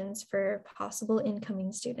suggestions for possible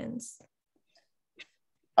incoming students?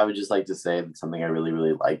 I would just like to say that something I really,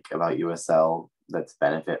 really like about USL that's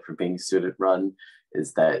benefit for being student run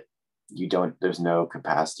is that there's no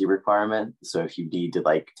capacity requirement. So if you need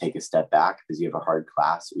to take a step back because you have a hard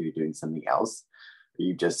class or you're doing something else, or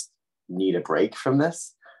you just need a break from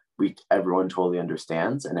this, everyone totally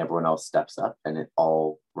understands and everyone else steps up and it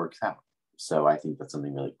all works out. So I think that's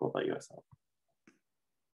something really cool about USL.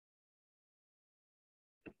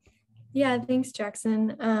 Yeah, thanks,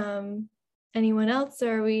 Jackson. Anyone else,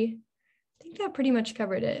 or I think that pretty much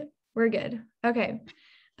covered it. We're good. Okay.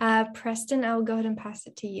 Preston, I will go ahead and pass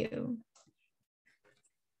it to you.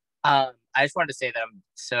 I just wanted to say that I'm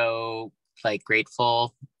so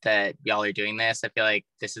grateful that y'all are doing this. I feel like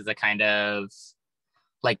this is the kind of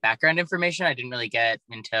background information I didn't really get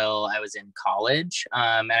until I was in college.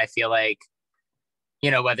 And I feel like,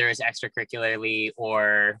 whether it's extracurricularly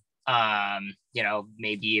or,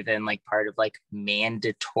 maybe even part of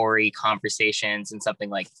mandatory conversations in something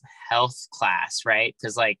like health class, right?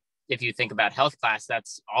 Because if you think about health class,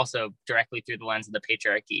 that's also directly through the lens of the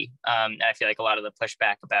patriarchy. And I feel like a lot of the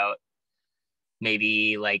pushback about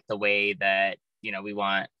maybe the way that, we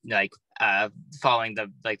want following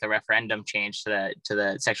the referendum change to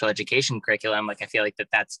the sexual education curriculum, I feel like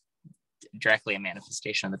that's directly a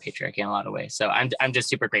manifestation of the patriarchy in a lot of ways. So I'm just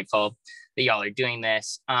super grateful that y'all are doing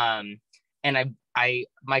this. And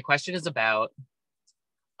my question is about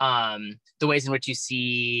the ways in which you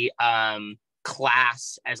see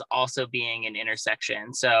class as also being an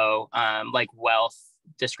intersection. So wealth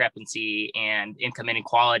discrepancy and income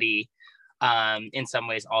inequality in some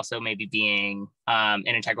ways also maybe being an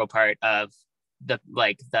integral part of both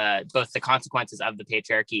the consequences of the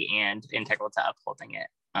patriarchy and integral to upholding it.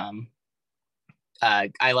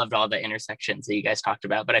 I loved all the intersections that you guys talked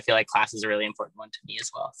about, but I feel like class is a really important one to me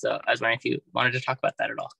as well. So I was wondering if you wanted to talk about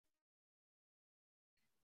that at all.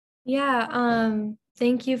 Yeah,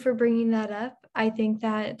 thank you for bringing that up. I think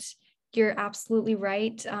that you're absolutely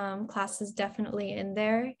right. Class is definitely in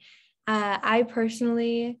there. I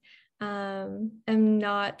personally am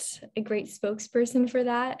not a great spokesperson for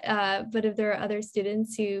that, but if there are other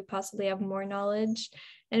students who possibly have more knowledge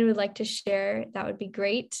and would like to share, that would be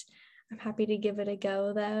great. I'm happy to give it a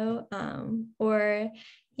go though, or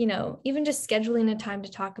even just scheduling a time to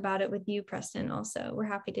talk about it with you, Preston. Also, we're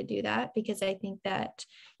happy to do that because I think that,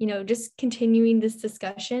 just continuing this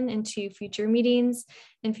discussion into future meetings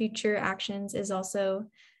and future actions is also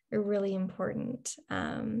really important,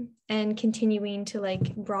 and continuing to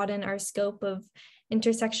broaden our scope of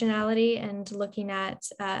intersectionality and looking at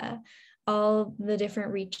all the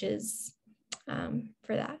different reaches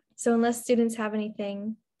for that. So unless students have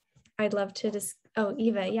anything, I'd love to just, oh,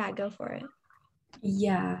 Eva, yeah, go for it.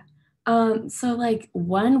 Yeah. So like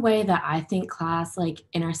one way that I think class like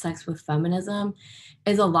intersects with feminism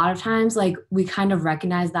is a lot of times like we kind of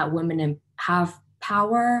recognize that women have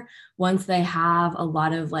power once they have a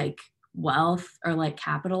lot of like wealth or like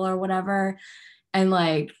capital or whatever. And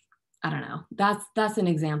like, I don't know, that's an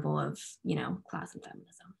example of, you know, class and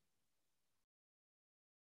feminism.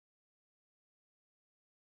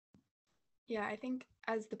 Yeah, I think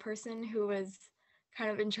as the person who was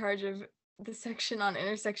kind of in charge of the section on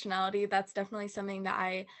intersectionality, that's definitely something that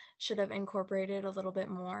I should have incorporated a little bit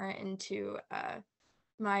more into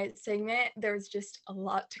my segment. There was just a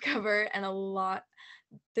lot to cover and a lot.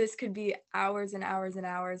 This could be hours and hours and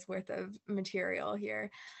hours worth of material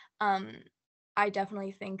here. I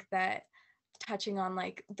definitely think that touching on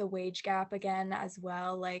like the wage gap again as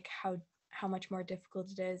well, like how much more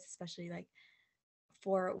difficult it is, especially like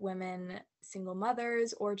for women, single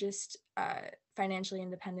mothers, or just financially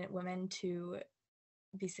independent women to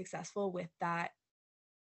be successful with that,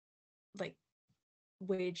 like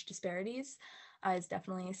wage disparities, is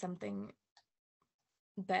definitely something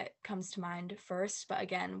that comes to mind first. But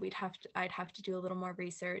again, I'd have to do a little more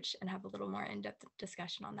research and have a little more in-depth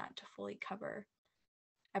discussion on that to fully cover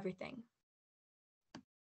everything.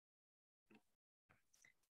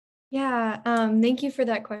 Yeah, thank you for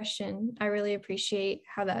that question. I really appreciate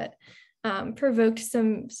how that provoked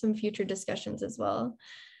some future discussions as well.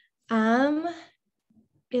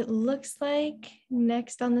 It looks like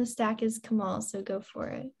next on the stack is Kamal, so go for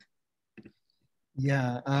it.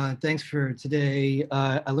 Yeah, thanks for today.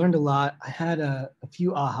 I learned a lot. I had a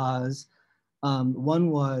few ahas.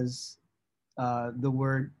 One was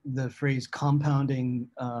the phrase compounding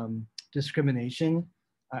discrimination.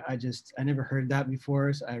 I never heard that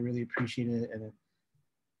before, so I really appreciate it. And it,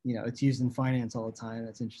 you know, it's used in finance all the time.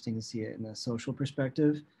 It's interesting to see it in a social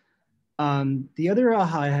perspective. The other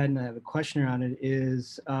aha I had, and I have a question around it,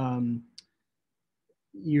 is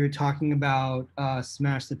you're talking about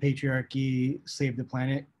smash the patriarchy, save the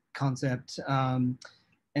planet concept. And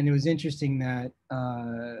it was interesting that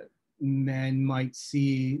men might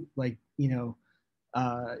see like, you know,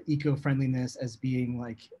 eco-friendliness as being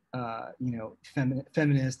like, you know,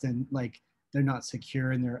 feminist, and like they're not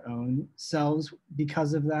secure in their own selves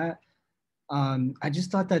because of that. I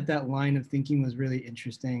just thought that that line of thinking was really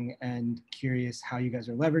interesting, and curious how you guys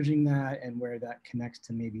are leveraging that and where that connects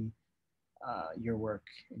to maybe your work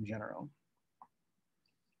in general.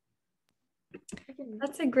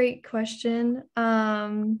 That's a great question.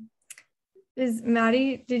 Is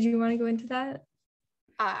Maddie, did you want to go into that?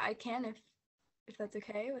 I can if that's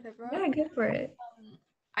okay with everyone. Yeah, go for it.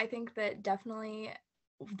 I think that definitely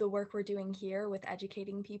the work we're doing here with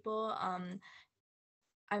educating people,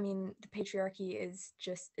 I mean, the patriarchy is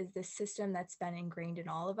this system that's been ingrained in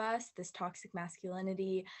all of us, this toxic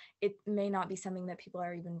masculinity. It may not be something that people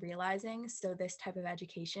are even realizing. So this type of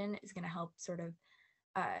education is going to help sort of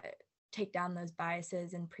take down those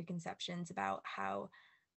biases and preconceptions about how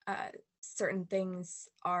certain things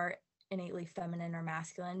are innately feminine or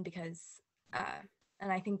masculine, because,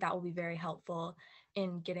 and I think that will be very helpful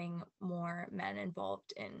in getting more men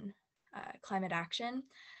involved in climate action.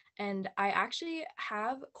 And I actually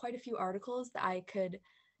have quite a few articles that I could,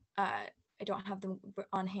 I don't have them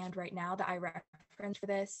on hand right now, that I referenced for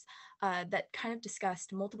this, that kind of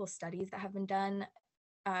discussed multiple studies that have been done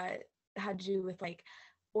that had to do with like,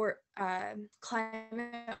 or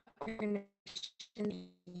climate organizations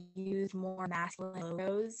use more masculine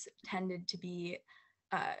logos tended to be,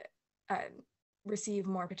 receive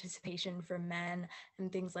more participation from men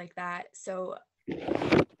and things like that. So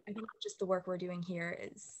I think just the work we're doing here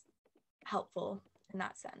is helpful in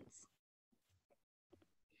that sense.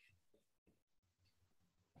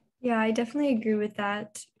 Yeah, I definitely agree with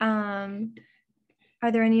that.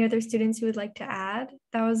 Are there any other students who would like to add?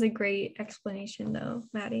 That was a great explanation though,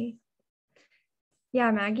 Maddie. Yeah,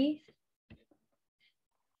 Maggie?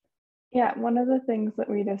 Yeah, one of the things that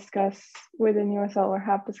we discuss within USL, or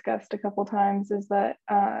have discussed a couple times, is that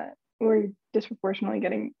we're disproportionately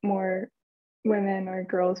getting more women or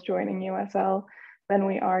girls joining USL than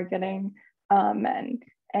we are getting men.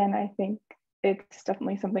 And I think it's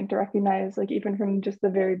definitely something to recognize, like even from just the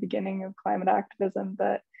very beginning of climate activism,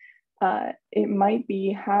 that it might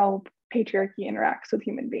be how patriarchy interacts with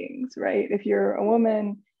human beings, right? If you're a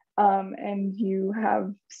woman and you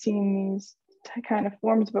have seen these kind of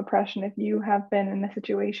forms of oppression, if you have been in a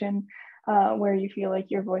situation where you feel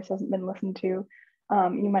like your voice hasn't been listened to,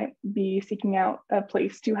 you might be seeking out a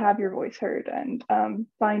place to have your voice heard, and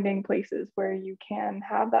finding places where you can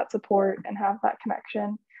have that support and have that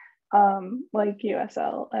connection, like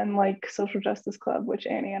USL and like Social Justice Club, which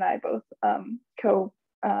Annie and I both are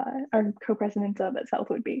co-presidents of at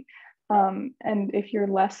Southwood B. And if you're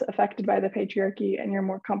less affected by the patriarchy and you're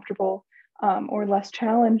more comfortable or less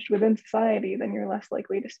challenged within society, then you're less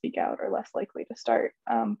likely to speak out or less likely to start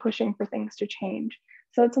pushing for things to change.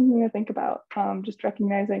 So it's something to think about, just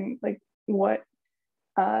recognizing like what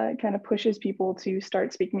kind of pushes people to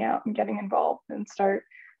start speaking out and getting involved and start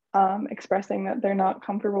expressing that they're not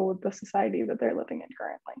comfortable with the society that they're living in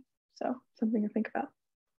currently. So something to think about.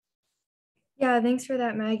 Yeah, thanks for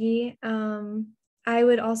that, Maggie. I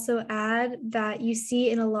would also add that you see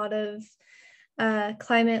in a lot of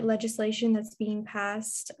climate legislation that's being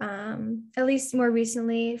passed, at least more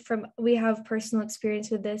recently, we have personal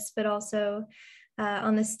experience with this, but also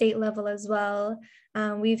on the state level as well.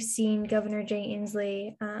 We've seen Governor Jay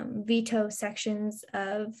Inslee veto sections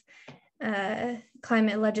of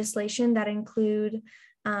climate legislation that include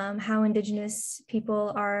how Indigenous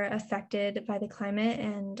people are affected by the climate,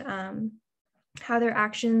 and how their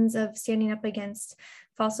actions of standing up against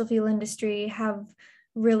fossil fuel industry have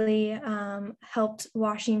really helped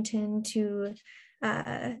Washington to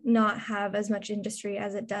not have as much industry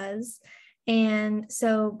as it does. And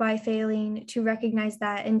so by failing to recognize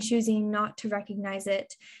that and choosing not to recognize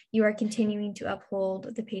it, you are continuing to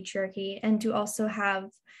uphold the patriarchy, and to also have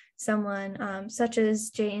someone such as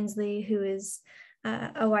Jay Inslee, who is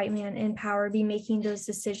a white man in power, be making those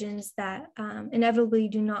decisions that inevitably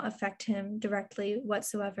do not affect him directly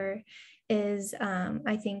whatsoever, is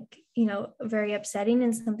I think, very upsetting,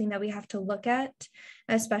 and something that we have to look at,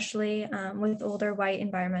 especially with older white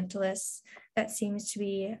environmentalists. That seems to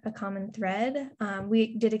be a common thread.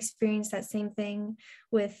 We did experience that same thing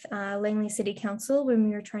with Langley City Council when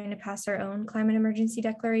we were trying to pass our own climate emergency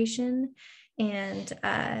declaration. And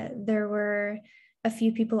there were a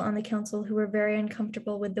few people on the council who were very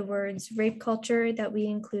uncomfortable with the words rape culture that we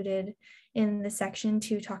included in the section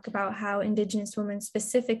to talk about how Indigenous women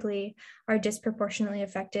specifically are disproportionately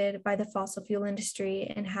affected by the fossil fuel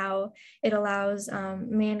industry, and how it allows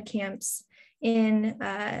man camps in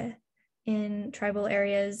tribal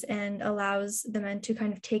areas and allows the men to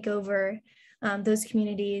kind of take over those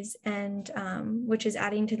communities, and which is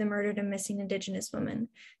adding to the murdered and missing Indigenous women.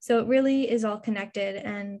 So it really is all connected,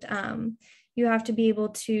 and you have to be able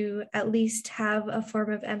to at least have a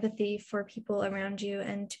form of empathy for people around you,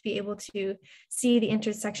 and to be able to see the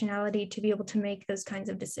intersectionality to be able to make those kinds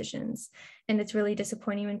of decisions. And it's really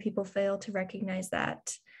disappointing when people fail to recognize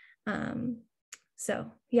that.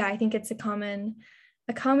 So yeah, I think it's a common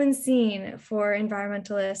scene for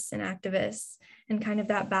environmentalists and activists, and kind of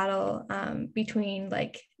that battle between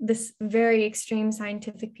like this very extreme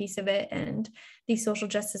scientific piece of it and these social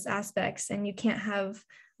justice aspects. And you can't have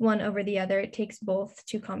one over the other. It takes both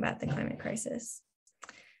to combat the climate crisis.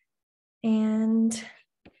 And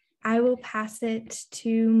I will pass it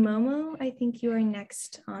to Momo. I think you are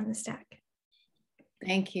next on the stack.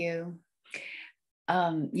 Thank you.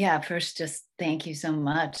 First, just thank you so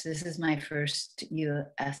much. This is my first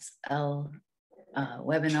USL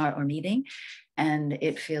webinar or meeting, and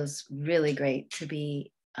it feels really great to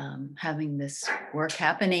be having this work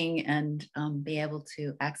happening and be able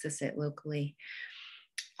to access it locally.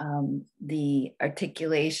 The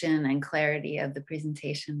articulation and clarity of the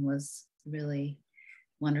presentation was really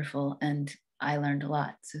wonderful, and I learned a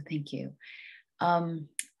lot, so thank you.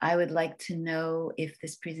 I would like to know if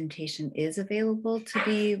this presentation is available to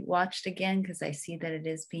be watched again, because I see that it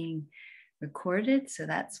is being recorded. So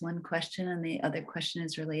that's one question. And the other question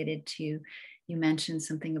is related to, you mentioned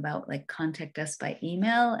something about like contact us by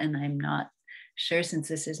email, and I'm not sure, since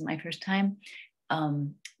this is my first time,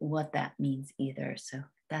 what that means either. So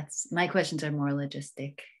that's, my questions are more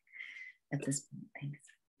logistic at this point. Thanks.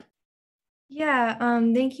 Yeah,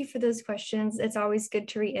 thank you for those questions. It's always good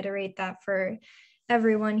to reiterate that for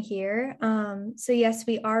everyone here. So yes,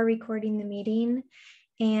 we are recording the meeting,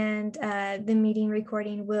 and the meeting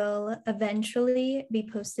recording will eventually be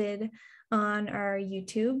posted on our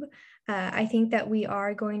YouTube. I think that we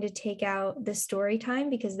are going to take out the story time,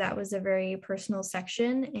 because that was a very personal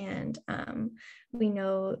section, and we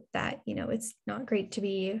know that, you know, it's not great to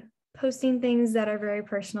be posting things that are very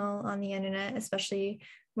personal on the internet, especially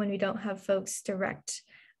when we don't have folks' direct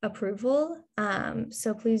approval.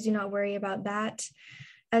 So please do not worry about that.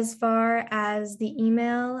 As far as the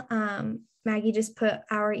email, Maggie just put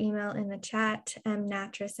our email in the chat,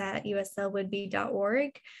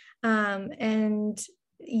 mnatras@uslwoodby.org. And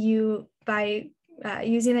you, by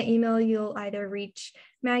using that email, you'll either reach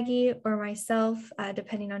Maggie or myself,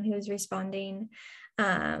 depending on who is responding.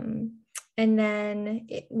 And then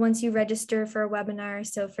once you register for a webinar,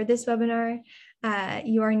 so for this webinar,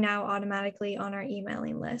 you are now automatically on our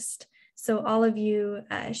emailing list. So all of you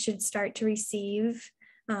should start to receive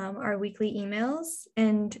our weekly emails.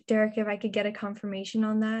 And Derek, if I could get a confirmation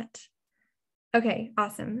on that. Okay,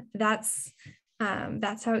 awesome. That's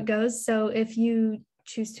how it goes. So if you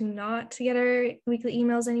choose to not get our weekly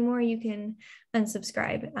emails anymore, you can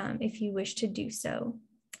unsubscribe if you wish to do so.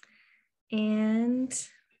 And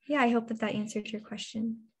yeah, I hope that answered your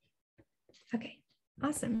question. Okay,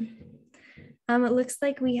 awesome. It looks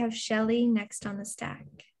like we have Shelly next on the stack.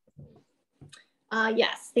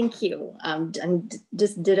 Yes, thank you. And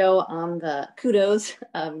just ditto on the kudos.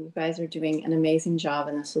 You guys are doing an amazing job,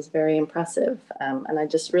 and this was very impressive. And I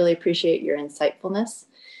just really appreciate your insightfulness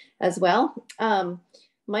as well.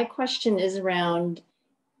 My question is around,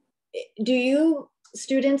 do you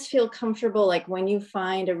students feel comfortable, like when you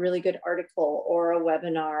find a really good article or a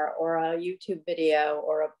webinar or a YouTube video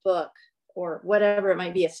or a book or whatever it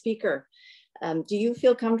might be, a speaker, do you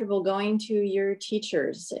feel comfortable going to your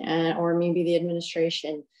teachers or maybe the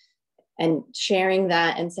administration and sharing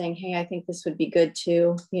that and saying, hey, I think this would be good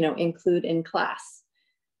to, you know, include in class?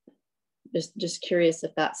 Just curious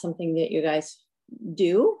if that's something that you guys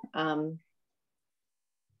do.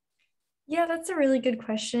 Yeah, that's a really good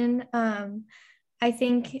question. I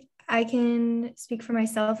think I can speak for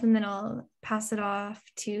myself and then I'll pass it off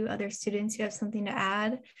to other students who have something to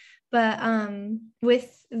add. But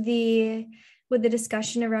with the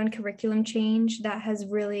discussion around curriculum change that has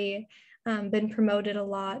really been promoted a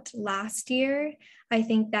lot last year, I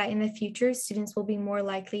think that in the future, students will be more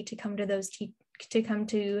likely to come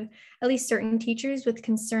to at least certain teachers with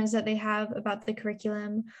concerns that they have about the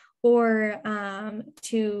curriculum, or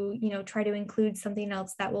to, you know, try to include something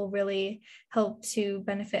else that will really help to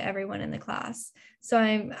benefit everyone in the class. So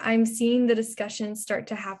I'm seeing the discussion start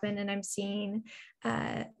to happen, and I'm seeing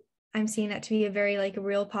that to be a very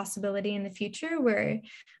real possibility in the future, where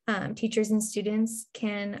teachers and students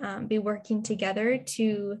can be working together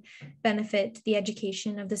to benefit the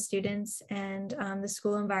education of the students and the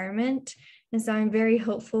school environment. And so I'm very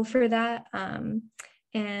hopeful for that.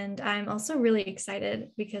 And I'm also really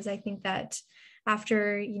excited because I think that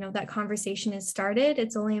after, you know, that conversation is started,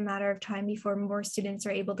 it's only a matter of time before more students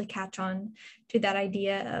are able to catch on to that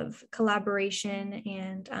idea of collaboration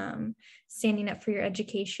and standing up for your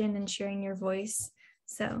education and sharing your voice.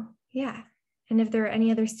 So yeah. And if there are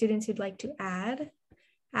any other students who'd like to add,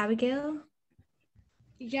 Abigail?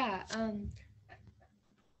 Yeah,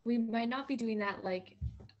 we might not be doing that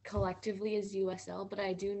collectively as USL, but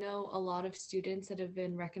I do know a lot of students that have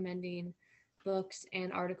been recommending books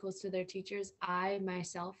and articles to their teachers. I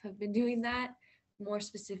myself have been doing that more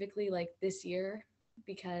specifically this year,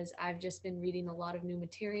 because I've just been reading a lot of new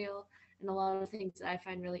material and a lot of things that I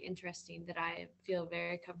find really interesting that I feel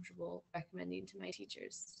very comfortable recommending to my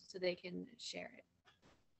teachers so they can share it.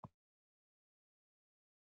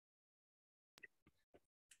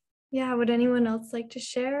 Yeah, would anyone else like to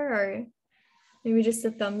share, or maybe just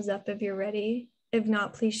a thumbs up if you're ready? If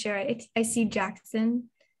not, please share it. I see Jackson.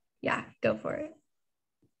 Yeah, go for it.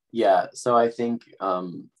 Yeah, so I think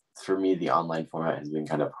for me, the online format has been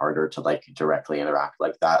kind of harder to directly interact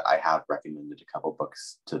like that. I have recommended a couple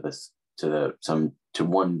books to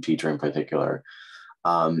one teacher in particular.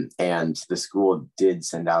 And the school did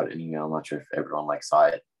send out an email, I'm not sure if everyone saw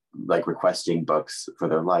it, requesting books for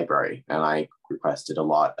their library. And I requested a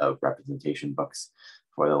lot of representation books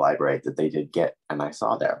for the library that they did get, and I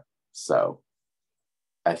saw there. So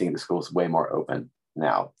I think the school's way more open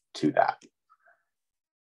now to that.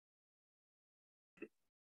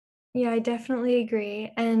 Yeah, I definitely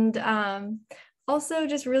agree. And also,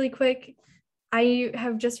 just really quick, I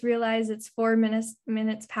have just realized it's 4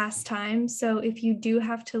 minutes past time. So if you do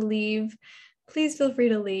have to leave, please feel free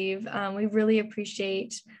to leave. We really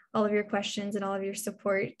appreciate all of your questions and all of your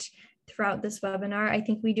support throughout this webinar. I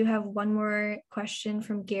think we do have one more question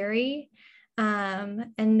from Gary.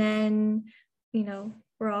 And then, you know,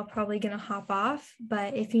 we're all probably going to hop off,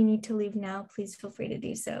 but if you need to leave now, please feel free to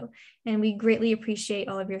do so. And we greatly appreciate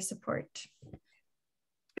all of your support.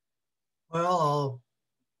 Well, I'll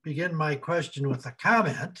begin my question with a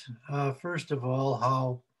comment. First of all,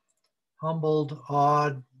 how humbled,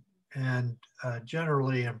 awed, and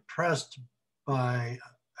generally impressed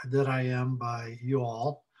that I am by you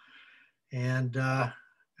all. And I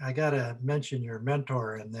gotta mention your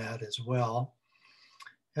mentor in that as well.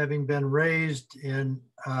 Having been raised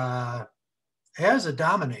as a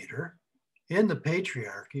dominator in the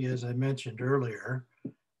patriarchy, as I mentioned earlier,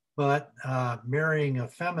 but marrying a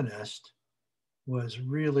feminist was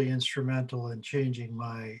really instrumental in changing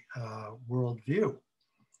my worldview.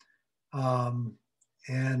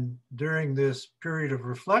 And during this period of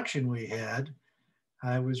reflection we had,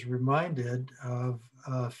 I was reminded of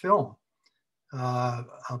a film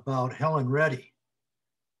about Helen Reddy,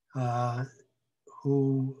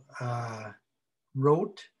 who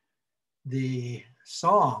wrote the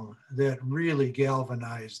song that really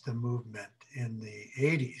galvanized the movement in the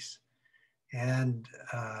 80s. And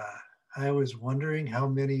I was wondering how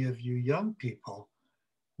many of you young people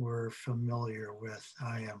were familiar with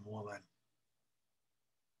I Am Woman.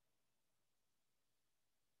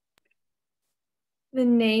 The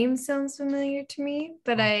name sounds familiar to me,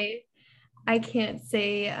 but I can't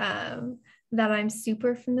say that I'm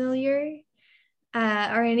super familiar.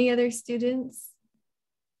 Are any other students?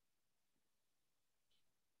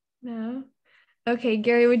 No? Okay,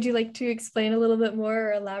 Gary, would you like to explain a little bit more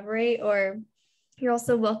or elaborate? Or you're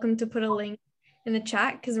also welcome to put a link in the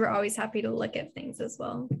chat because we're always happy to look at things as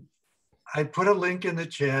well. I put a link in the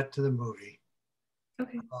chat to the movie,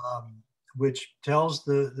 okay. Which tells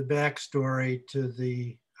the backstory to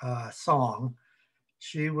the song.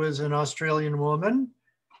 She was an Australian woman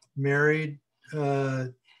married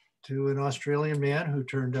to an Australian man who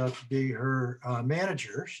turned out to be her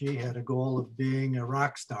manager. She had a goal of being a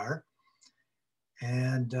rock star.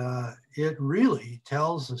 And it really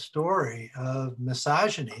tells a story of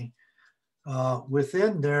misogyny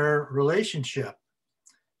within their relationship.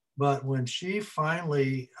 But when she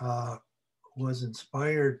finally was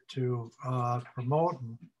inspired to promote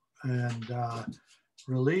and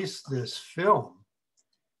release this film,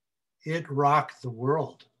 it rocked the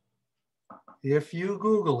world. If you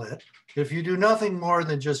Google it, if you do nothing more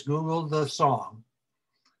than just Google the song,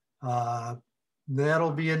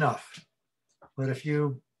 that'll be enough. But if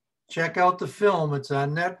you check out the film, it's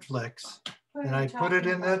on Netflix, and I put it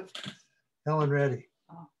in the Helen Reddy.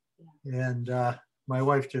 Oh, yeah. And my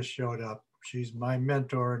wife just showed up. She's my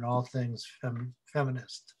mentor in all things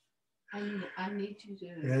feminist. I need you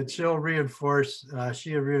to. And she'll reinforce,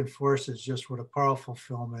 she reinforces just what a powerful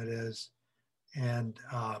film it is, and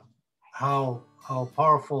how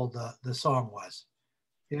powerful the song was.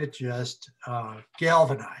 It just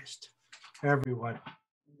galvanized everyone.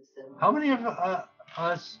 How many of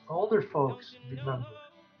us older folks remember?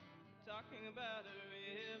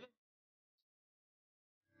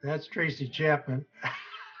 That's Tracy Chapman.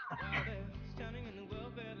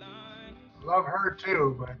 Love her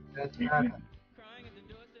too, but that's not.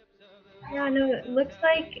 Yeah, no, it looks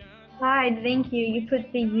like, Clyde, thank you. You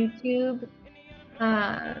put the YouTube,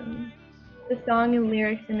 the song and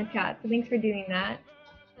lyrics in the chat. So thanks for doing that.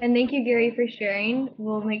 And thank you, Gary, for sharing.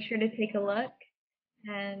 We'll make sure to take a look.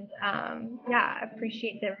 And yeah, I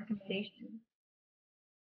appreciate the recommendation.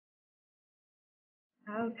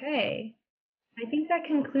 Okay, I think that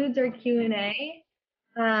concludes our Q&A.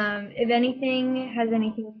 If anyone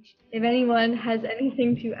has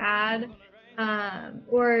anything to add,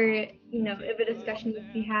 or if a discussion needs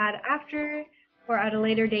to be had after or at a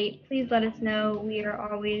later date, please let us know. We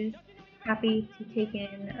are always happy to take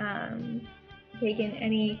in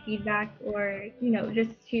any feedback, or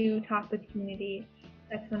just to talk with community.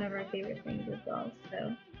 That's one of our favorite things as well.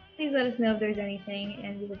 So please let us know if there's anything,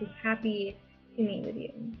 and we will be happy to meet with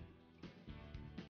you.